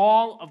on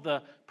all of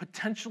the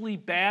potentially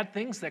bad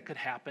things that could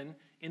happen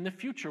in the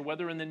future,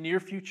 whether in the near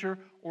future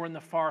or in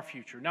the far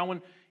future. Now,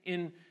 when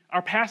in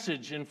our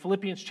passage in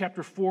Philippians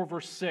chapter 4,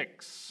 verse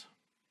 6,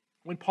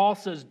 when Paul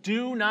says,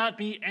 "Do not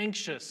be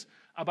anxious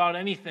about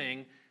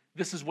anything,"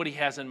 this is what he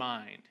has in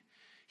mind.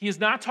 He is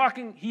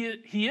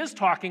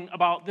talking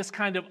about this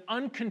kind of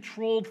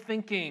uncontrolled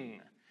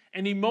thinking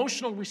and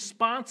emotional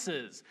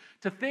responses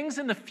to things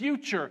in the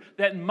future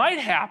that might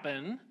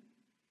happen.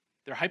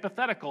 They're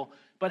hypothetical,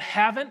 but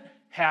haven't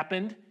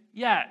happened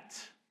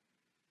yet.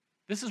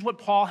 This is what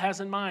Paul has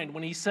in mind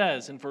when he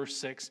says in verse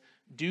 6,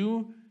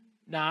 "Do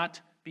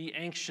not be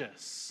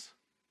anxious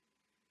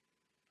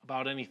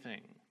about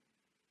anything."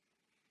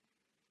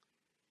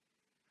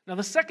 Now,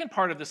 the second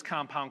part of this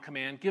compound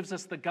command gives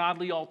us the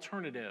godly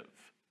alternative.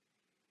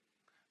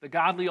 The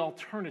godly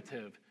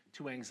alternative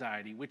to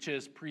anxiety, which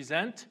is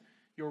present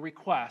your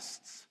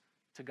requests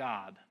to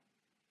God.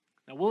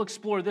 Now, we'll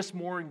explore this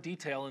more in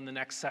detail in the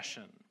next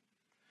session.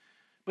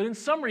 But in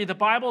summary, the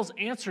Bible's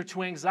answer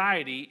to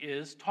anxiety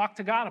is talk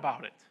to God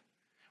about it.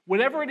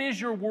 Whatever it is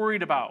you're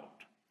worried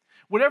about,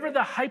 whatever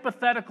the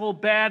hypothetical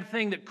bad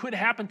thing that could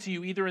happen to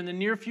you, either in the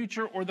near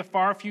future or the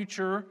far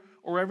future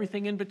or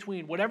everything in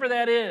between, whatever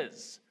that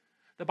is,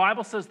 the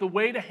Bible says the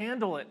way to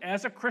handle it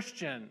as a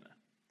Christian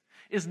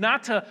is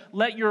not to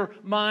let your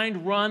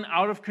mind run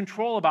out of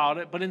control about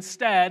it, but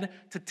instead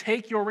to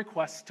take your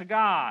requests to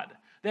God.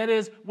 That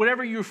is,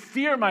 whatever you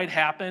fear might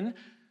happen,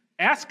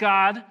 ask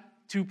God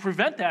to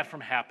prevent that from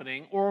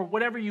happening, or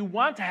whatever you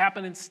want to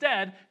happen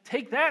instead,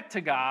 take that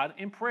to God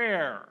in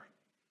prayer.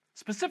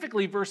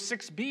 Specifically, verse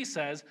 6b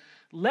says,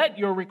 "Let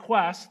your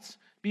requests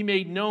be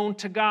made known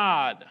to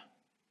God."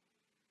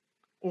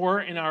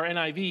 Or in our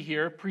NIV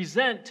here,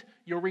 present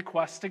your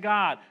requests to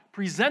God.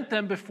 Present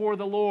them before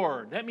the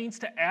Lord. That means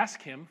to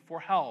ask Him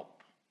for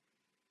help.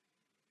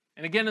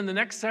 And again, in the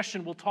next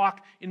session, we'll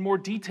talk in more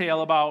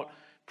detail about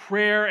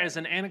prayer as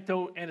an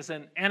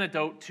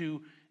antidote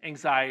to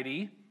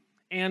anxiety,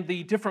 and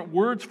the different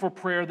words for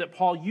prayer that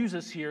Paul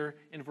uses here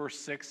in verse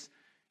 6.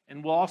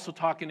 And we'll also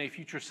talk in a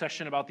future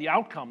session about the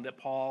outcome that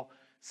Paul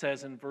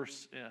says in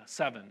verse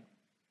 7.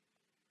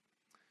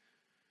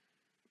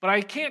 But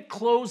I can't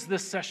close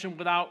this session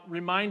without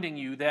reminding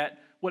you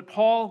that what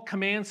Paul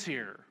commands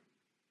here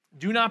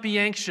Do not be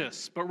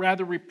anxious, but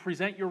rather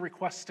present your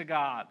requests to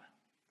God.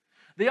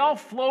 They all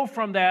flow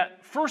from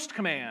that first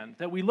command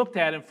that we looked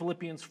at in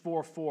Philippians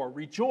 4:4.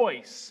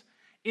 Rejoice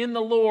in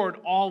the Lord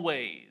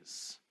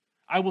always.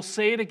 I will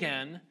say it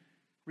again,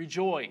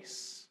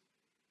 rejoice.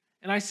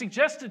 And I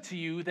suggested to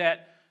you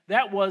that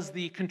that was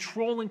the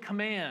controlling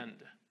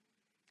command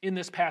in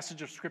this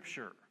passage of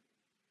Scripture.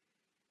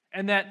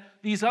 And that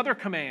these other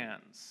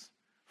commands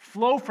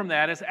flow from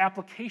that as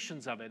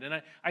applications of it.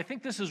 And I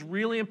think this is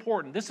really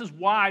important. This is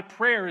why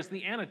prayer is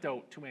the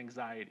antidote to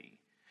anxiety.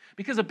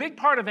 Because a big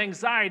part of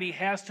anxiety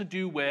has to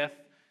do with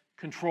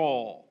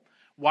control.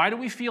 Why do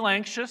we feel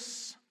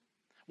anxious?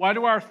 Why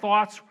do our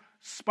thoughts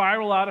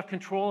spiral out of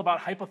control about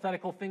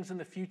hypothetical things in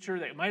the future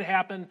that might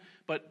happen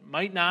but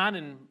might not,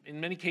 and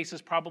in many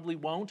cases probably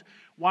won't?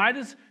 Why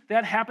does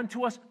that happen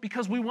to us?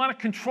 Because we want to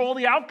control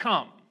the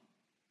outcome.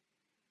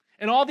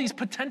 And all these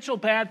potential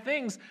bad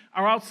things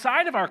are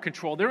outside of our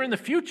control. They're in the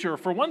future,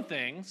 for one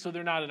thing, so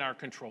they're not in our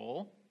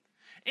control.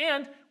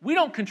 And we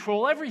don't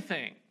control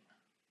everything.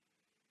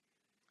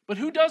 But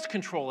who does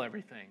control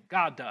everything?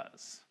 God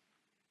does.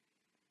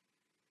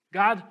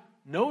 God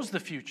knows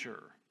the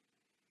future.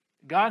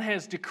 God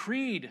has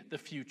decreed the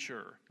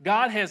future.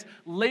 God has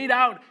laid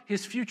out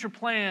his future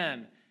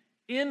plan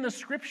in the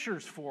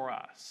Scriptures for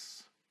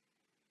us.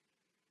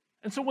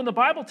 And so when the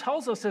Bible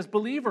tells us as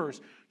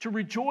believers to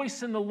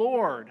rejoice in the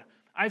Lord,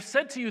 I've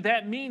said to you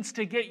that means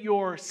to get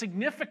your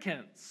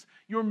significance,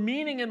 your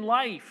meaning in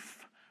life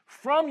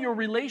from your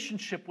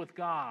relationship with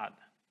God.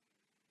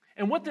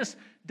 And what this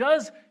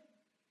does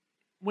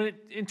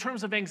in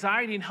terms of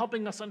anxiety and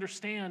helping us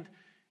understand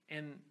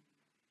and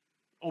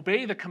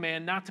obey the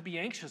command not to be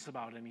anxious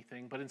about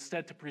anything, but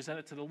instead to present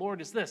it to the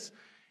Lord is this.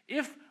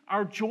 If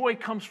our joy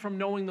comes from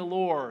knowing the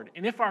Lord,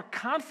 and if our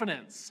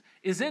confidence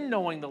is in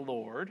knowing the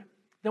Lord,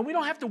 then we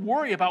don't have to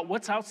worry about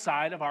what's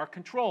outside of our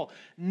control.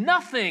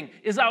 Nothing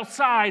is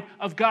outside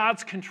of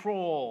God's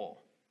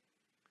control.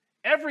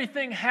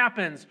 Everything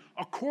happens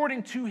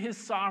according to his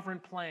sovereign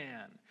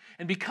plan.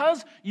 And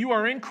because you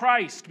are in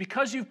Christ,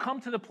 because you've come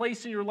to the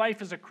place in your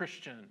life as a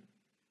Christian,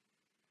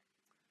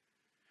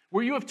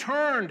 where you have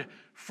turned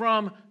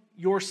from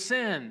your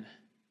sin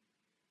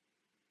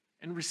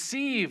and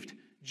received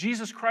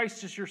Jesus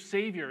Christ as your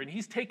Savior, and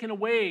he's taken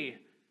away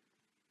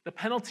the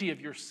penalty of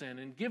your sin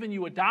and given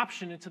you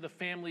adoption into the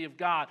family of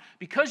God,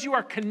 because you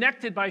are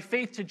connected by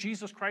faith to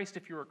Jesus Christ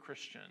if you're a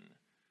Christian,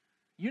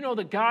 you know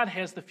that God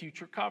has the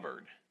future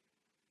covered.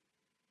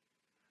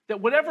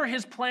 That whatever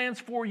his plans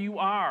for you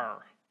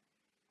are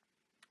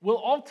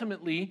will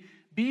ultimately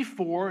be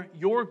for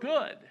your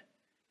good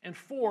and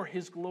for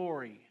his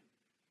glory.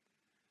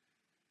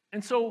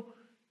 And so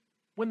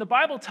when the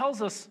Bible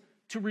tells us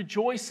to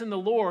rejoice in the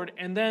Lord,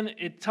 and then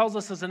it tells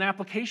us as an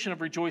application of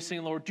rejoicing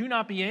in the Lord, do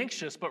not be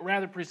anxious, but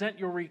rather present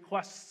your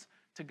requests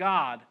to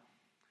God.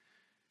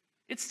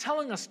 It's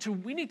telling us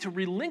we need to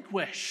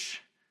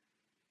relinquish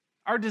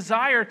our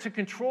desire to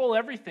control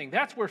everything.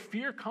 That's where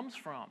fear comes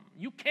from.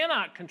 You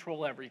cannot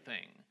control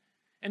everything.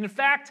 And in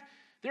fact,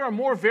 there are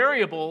more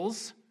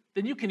variables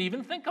than you can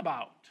even think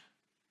about.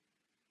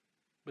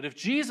 But if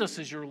Jesus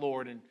is your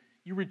Lord and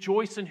you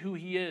rejoice in who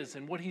he is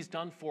and what he's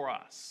done for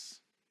us,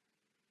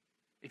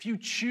 if you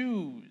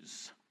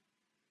choose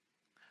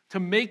to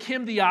make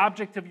him the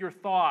object of your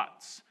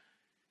thoughts,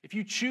 if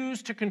you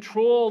choose to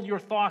control your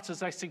thoughts,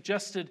 as I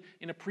suggested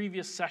in a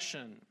previous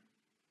session,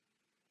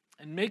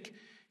 and make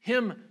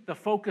him the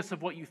focus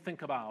of what you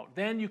think about,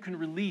 then you can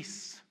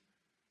release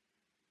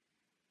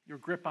your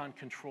grip on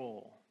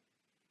control.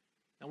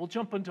 And we'll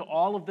jump into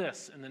all of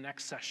this in the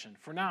next session.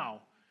 For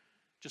now,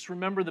 just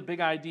remember the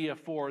big idea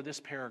for this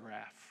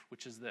paragraph,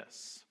 which is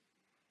this.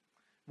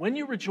 When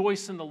you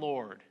rejoice in the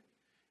Lord,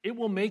 it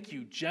will make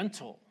you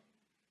gentle,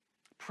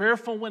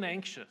 prayerful when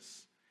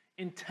anxious,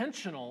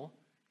 intentional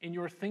in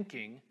your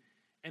thinking,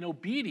 and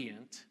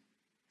obedient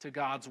to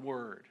God's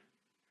word.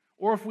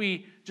 Or if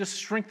we just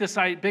shrink this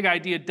big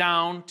idea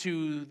down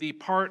to the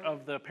part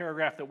of the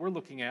paragraph that we're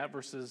looking at,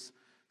 verses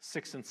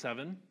 6 and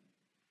 7,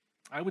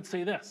 I would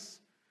say this.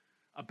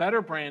 A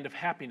better brand of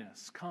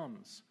happiness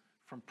comes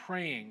from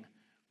praying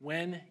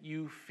when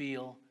you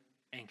feel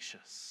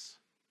anxious.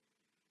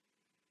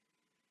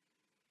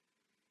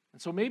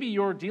 And so maybe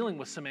you're dealing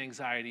with some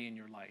anxiety in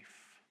your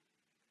life.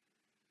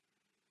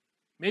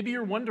 Maybe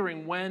you're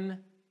wondering when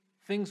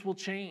things will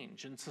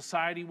change and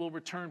society will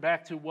return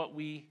back to what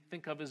we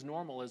think of as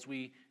normal. As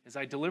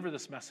I deliver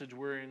this message,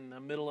 we're in the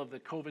middle of the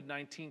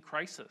COVID-19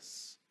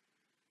 crisis.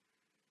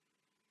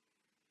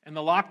 And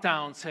the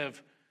lockdowns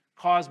have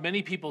caused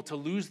many people to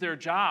lose their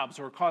jobs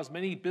or caused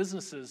many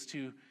businesses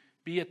to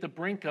be at the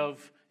brink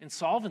of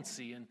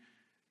insolvency. And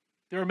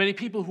there are many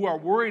people who are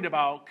worried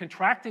about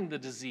contracting the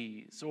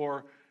disease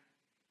or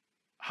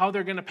how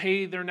they're going to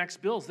pay their next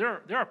bills.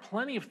 There are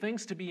plenty of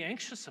things to be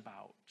anxious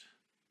about.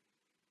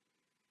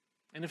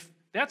 And if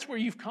that's where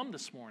you've come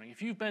this morning,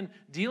 if you've been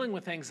dealing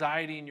with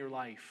anxiety in your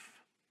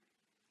life,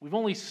 we've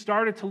only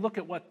started to look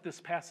at what this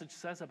passage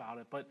says about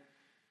it, but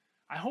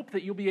I hope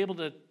that you'll be able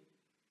to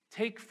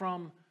take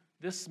from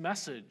this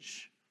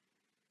message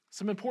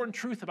Some important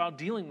truth about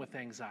dealing with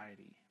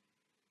anxiety.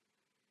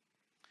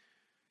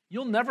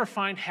 You'll never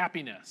find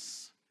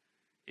happiness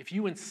if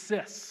you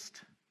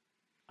insist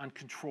on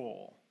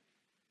control,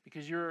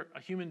 because you're a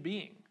human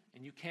being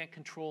and you can't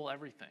control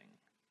everything.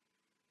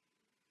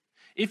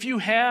 If you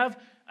have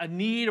a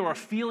need or a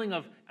feeling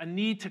of a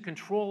need to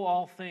control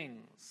all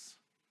things,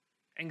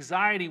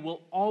 anxiety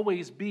will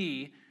always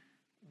be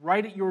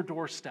right at your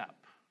doorstep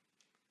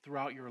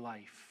throughout your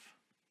life.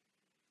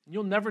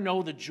 You'll never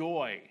know the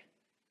joy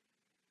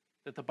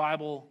that the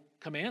Bible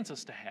commands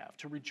us to have,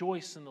 to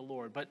rejoice in the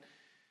Lord. But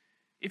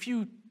if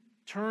you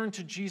turn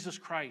to Jesus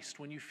Christ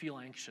when you feel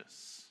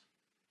anxious,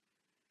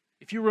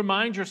 if you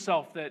remind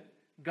yourself that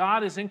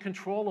God is in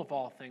control of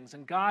all things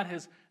and God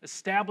has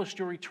established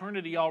your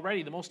eternity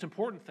already, the most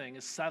important thing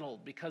is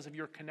settled because of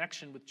your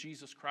connection with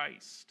Jesus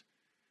Christ,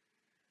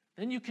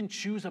 then you can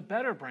choose a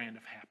better brand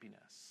of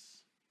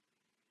happiness.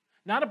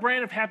 Not a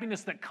brand of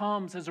happiness that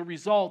comes as a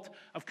result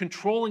of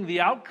controlling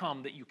the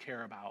outcome that you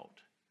care about,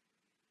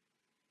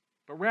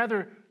 but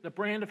rather the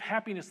brand of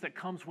happiness that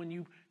comes when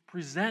you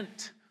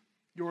present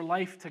your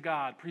life to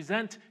God,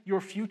 present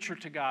your future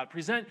to God,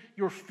 present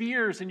your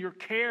fears and your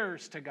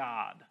cares to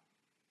God,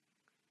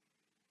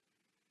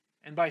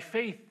 and by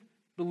faith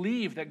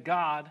believe that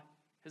God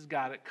has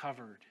got it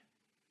covered.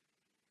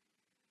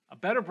 A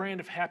better brand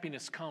of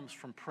happiness comes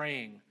from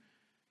praying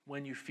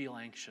when you feel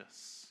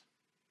anxious.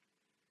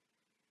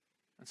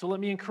 And so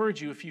let me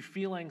encourage you, if you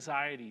feel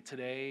anxiety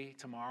today,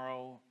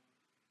 tomorrow,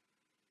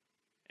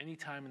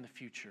 anytime in the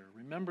future,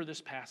 remember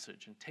this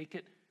passage and take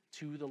it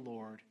to the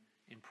Lord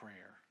in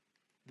prayer.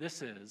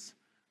 This is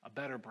a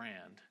better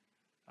brand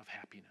of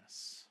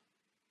happiness.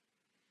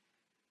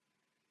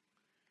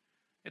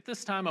 At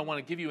this time, I want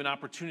to give you an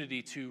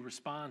opportunity to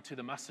respond to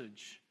the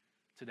message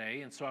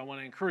today. And so I want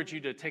to encourage you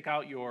to take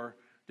out your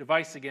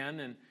device again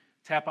and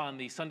tap on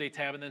the Sunday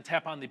tab and then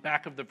tap on the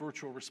back of the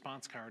virtual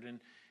response card. And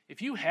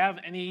if you have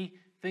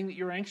anything that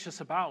you're anxious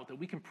about that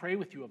we can pray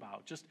with you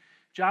about, just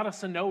jot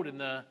us a note in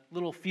the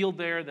little field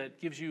there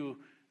that gives you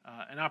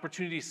an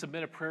opportunity to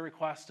submit a prayer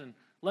request, and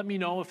let me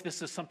know if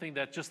this is something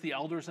that just the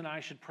elders and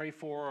I should pray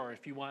for, or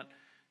if you want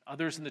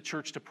others in the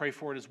church to pray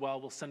for it as well.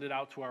 We'll send it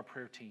out to our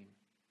prayer team.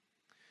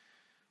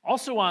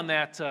 Also on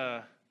that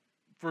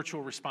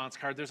virtual response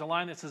card, there's a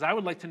line that says, I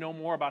would like to know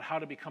more about how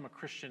to become a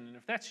Christian. And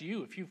if that's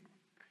you,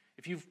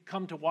 if you've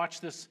come to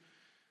watch this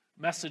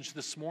message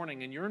this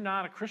morning and you're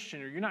not a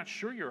Christian or you're not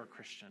sure you're a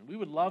Christian, we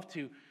would love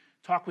to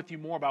talk with you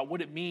more about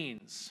what it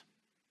means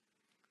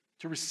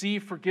to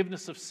receive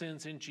forgiveness of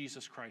sins in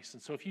Jesus Christ.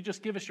 And so if you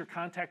just give us your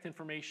contact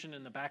information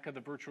in the back of the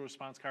virtual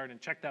response card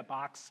and check that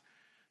box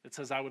that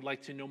says, I would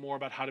like to know more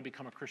about how to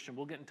become a Christian,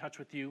 we'll get in touch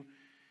with you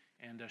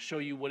and show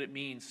you what it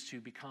means to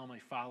become a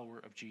follower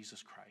of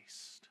Jesus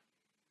Christ.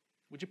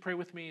 Would you pray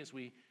with me as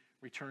we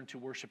return to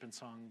worship and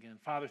song again?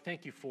 Father,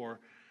 thank you for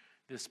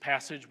this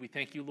passage. We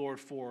thank you, Lord,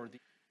 for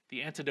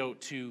the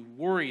antidote to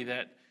worry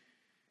that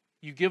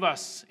you give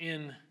us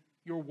in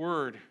your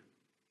word.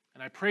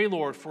 And I pray,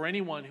 Lord, for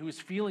anyone who is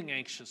feeling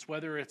anxious,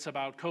 whether it's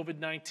about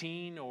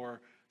COVID-19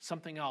 or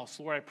something else.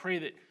 Lord, I pray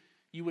that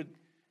you would,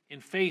 in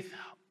faith,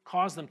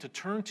 cause them to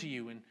turn to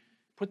you and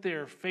put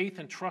their faith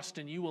and trust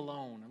in you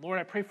alone. And Lord,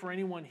 I pray for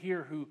anyone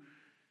here who,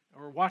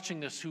 or watching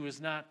this, who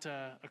is not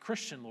a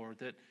Christian, Lord,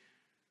 that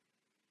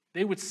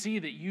they would see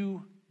that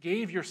you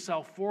gave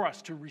yourself for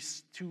us to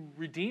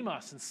redeem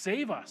us and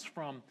save us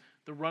from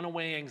the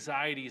runaway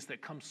anxieties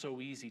that come so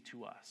easy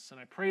to us. And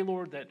I pray,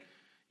 Lord, that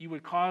you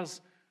would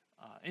cause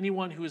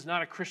anyone who is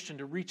not a Christian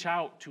to reach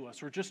out to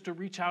us, or just to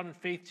reach out in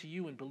faith to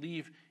you and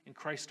believe in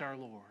Christ our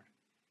Lord.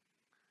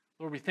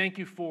 Lord, we thank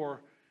you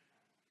for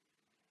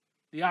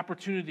the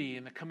opportunity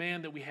and the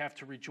command that we have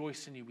to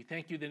rejoice in you. We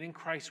thank you that in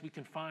Christ we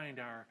can find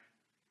our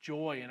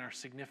joy and our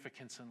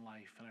significance in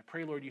life. And I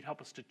pray, Lord, you'd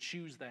help us to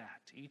choose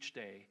that each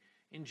day.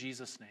 In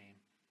Jesus' name,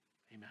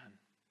 amen.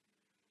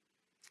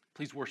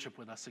 Please worship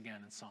with us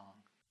again in song.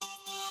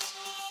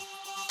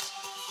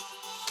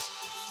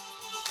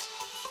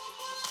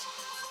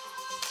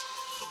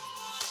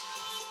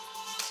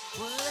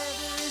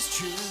 Whatever is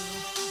true,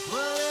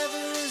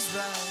 whatever is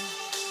right,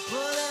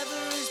 whatever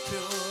is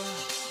pure,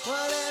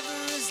 whatever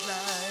is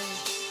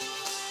light,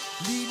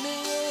 lead me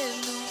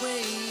in the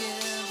way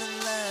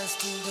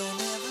everlasting.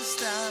 Don't ever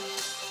stop,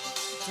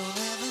 don't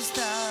ever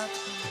stop.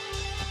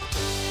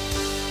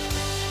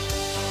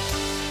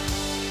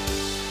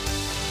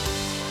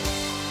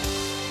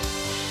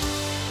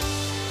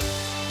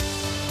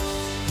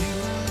 You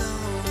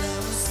alone I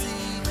will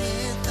see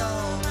with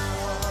all my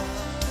heart.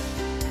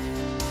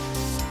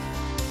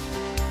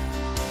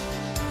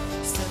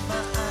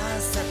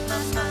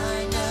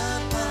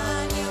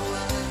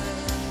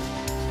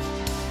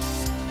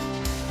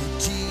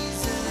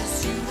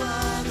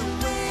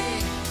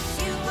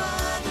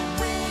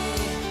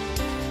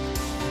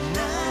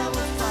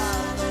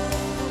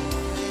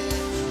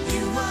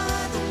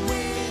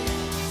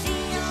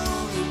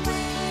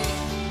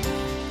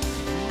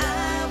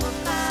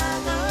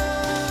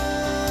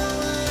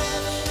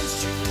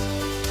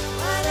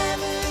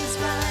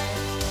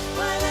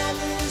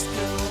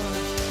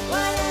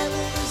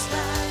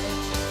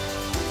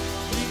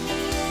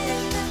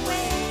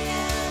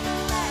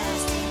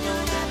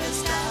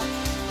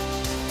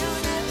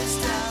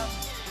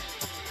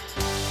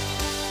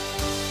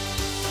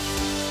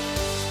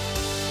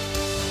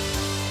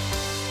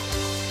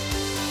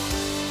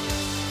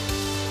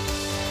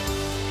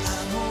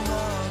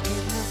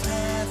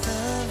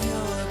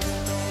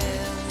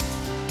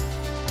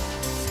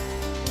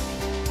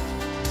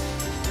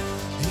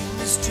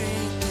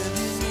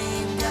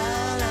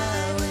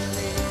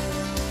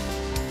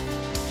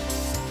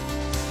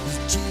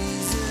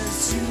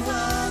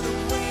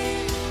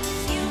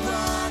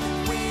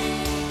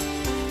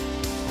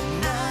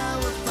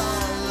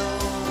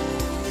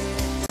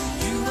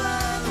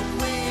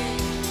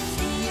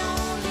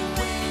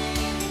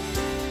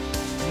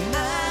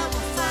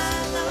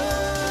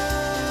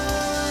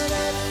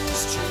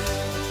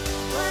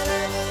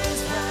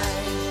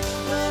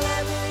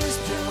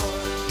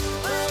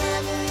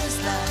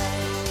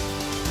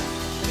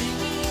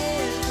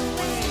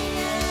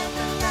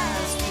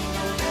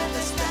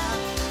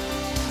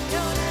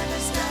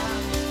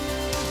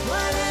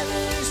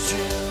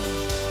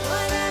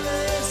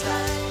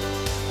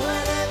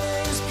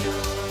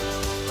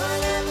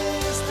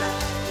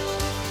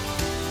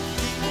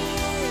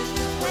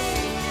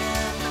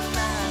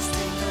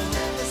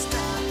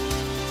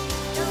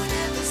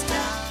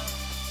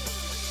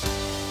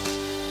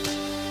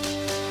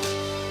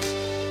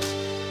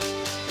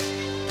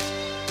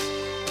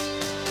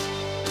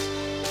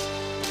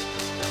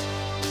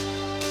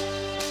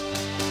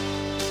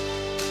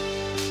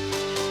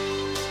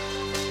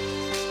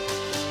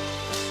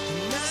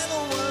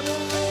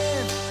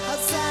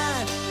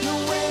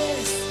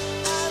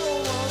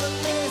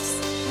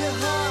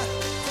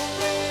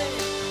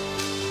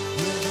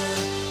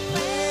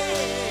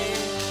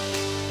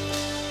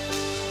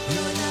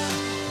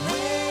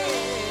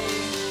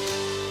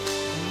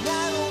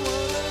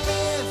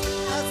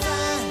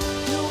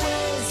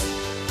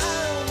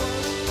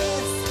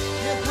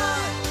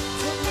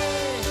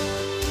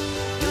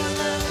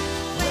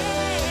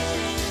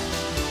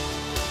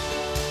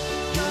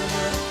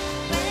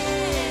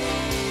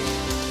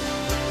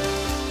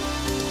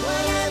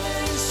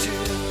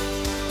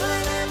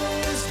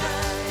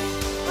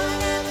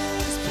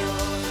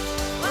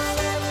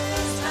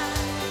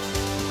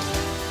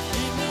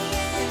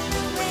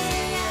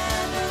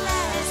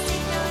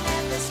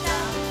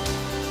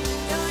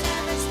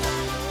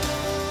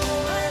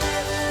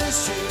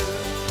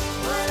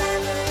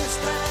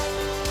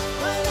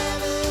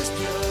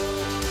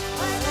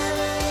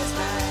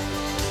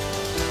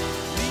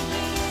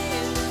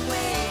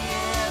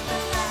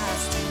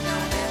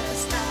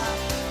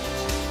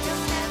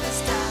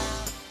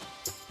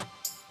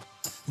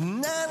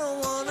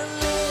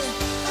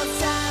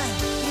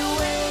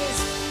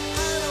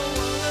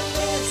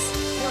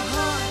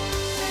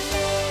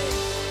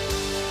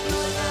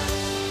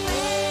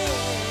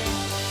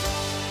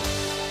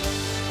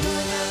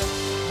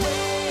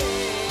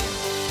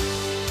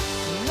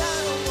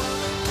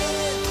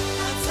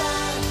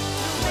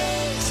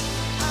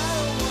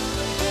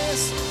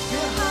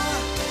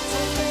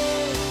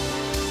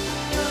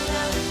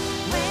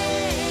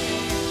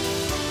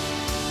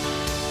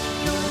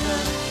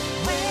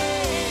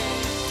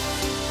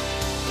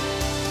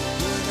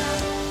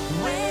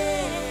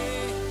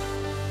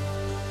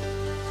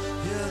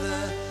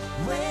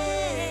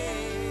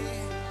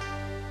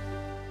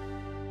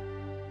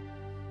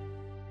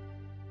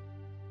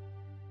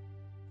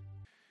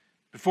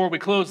 Before we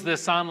close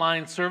this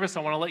online service, I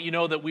want to let you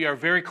know that we are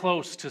very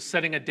close to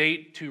setting a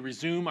date to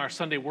resume our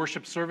Sunday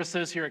worship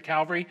services here at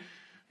Calvary.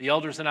 The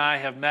elders and I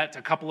have met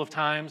a couple of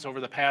times over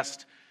the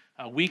past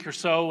week or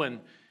so, and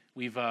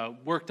we've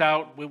worked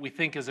out what we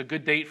think is a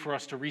good date for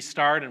us to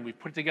restart, and we've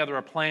put together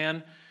a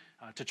plan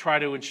to try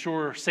to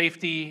ensure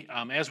safety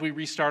as we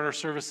restart our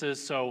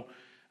services. So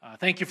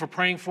thank you for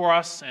praying for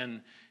us, and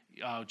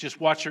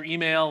just watch your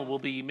email. We'll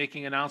be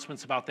making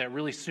announcements about that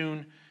really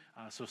soon.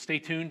 So stay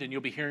tuned, and you'll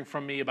be hearing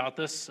from me about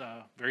this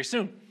very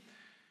soon.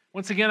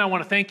 Once again, I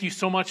want to thank you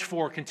so much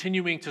for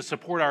continuing to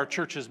support our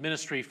church's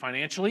ministry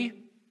financially.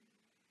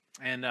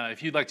 And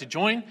if you'd like to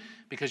join,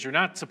 because you're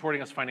not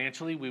supporting us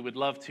financially, we would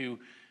love to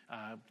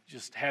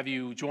just have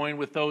you join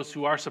with those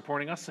who are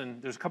supporting us. And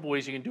there's a couple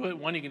ways you can do it.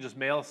 One, you can just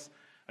mail us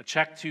a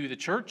check to the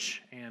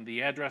church, and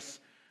the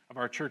address of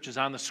our church is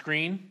on the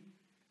screen.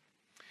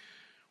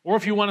 Or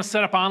if you want to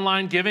set up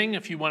online giving,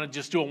 if you want to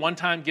just do a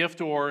one-time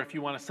gift, or if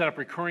you want to set up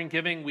recurring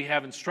giving, we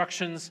have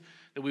instructions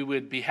that we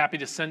would be happy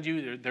to send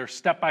you. They're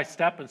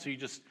step-by-step, and so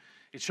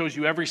it shows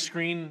you every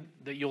screen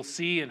that you'll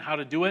see and how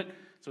to do it.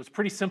 So it's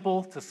pretty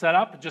simple to set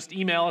up. Just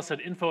email us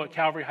at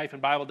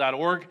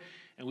info@calvary-bible.org,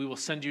 and we will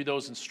send you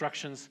those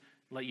instructions,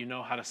 let you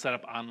know how to set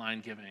up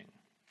online giving.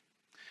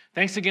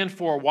 Thanks again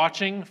for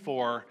watching,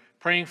 for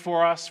praying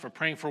for us, for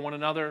praying for one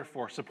another,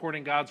 for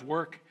supporting God's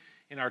work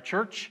in our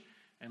church.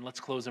 And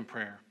let's close in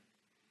prayer.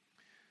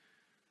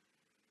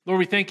 Lord,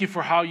 we thank you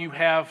for how you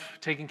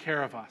have taken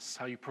care of us,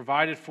 how you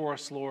provided for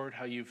us, Lord,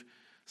 how you've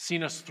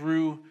seen us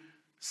through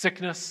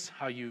sickness,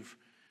 how you've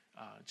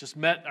just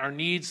met our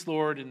needs,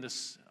 Lord, in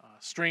this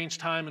strange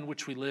time in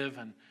which we live.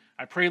 And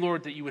I pray,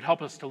 Lord, that you would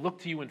help us to look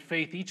to you in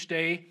faith each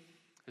day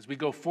as we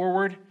go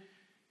forward.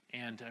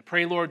 And I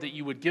pray, Lord, that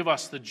you would give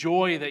us the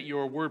joy that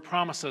your word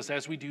promises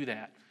as we do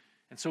that.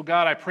 And so,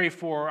 God, I pray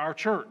for our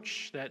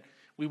church, that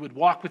we would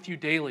walk with you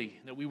daily,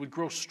 that we would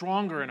grow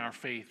stronger in our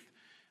faith,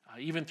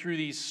 even through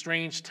these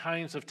strange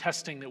times of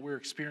testing that we're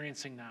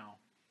experiencing now.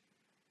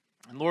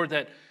 And Lord,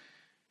 that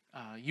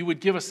you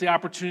would give us the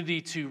opportunity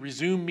to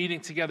resume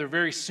meeting together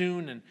very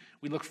soon, and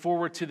we look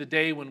forward to the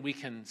day when we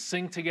can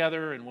sing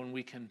together and when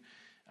we can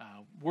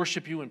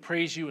worship you and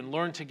praise you and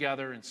learn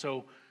together. And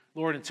so,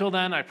 Lord, until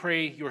then, I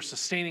pray your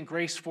sustaining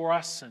grace for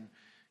us and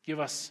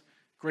give us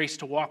grace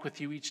to walk with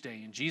you each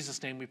day. In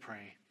Jesus' name we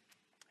pray.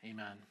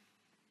 Amen.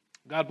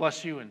 God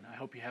bless you, and I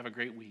hope you have a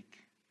great week.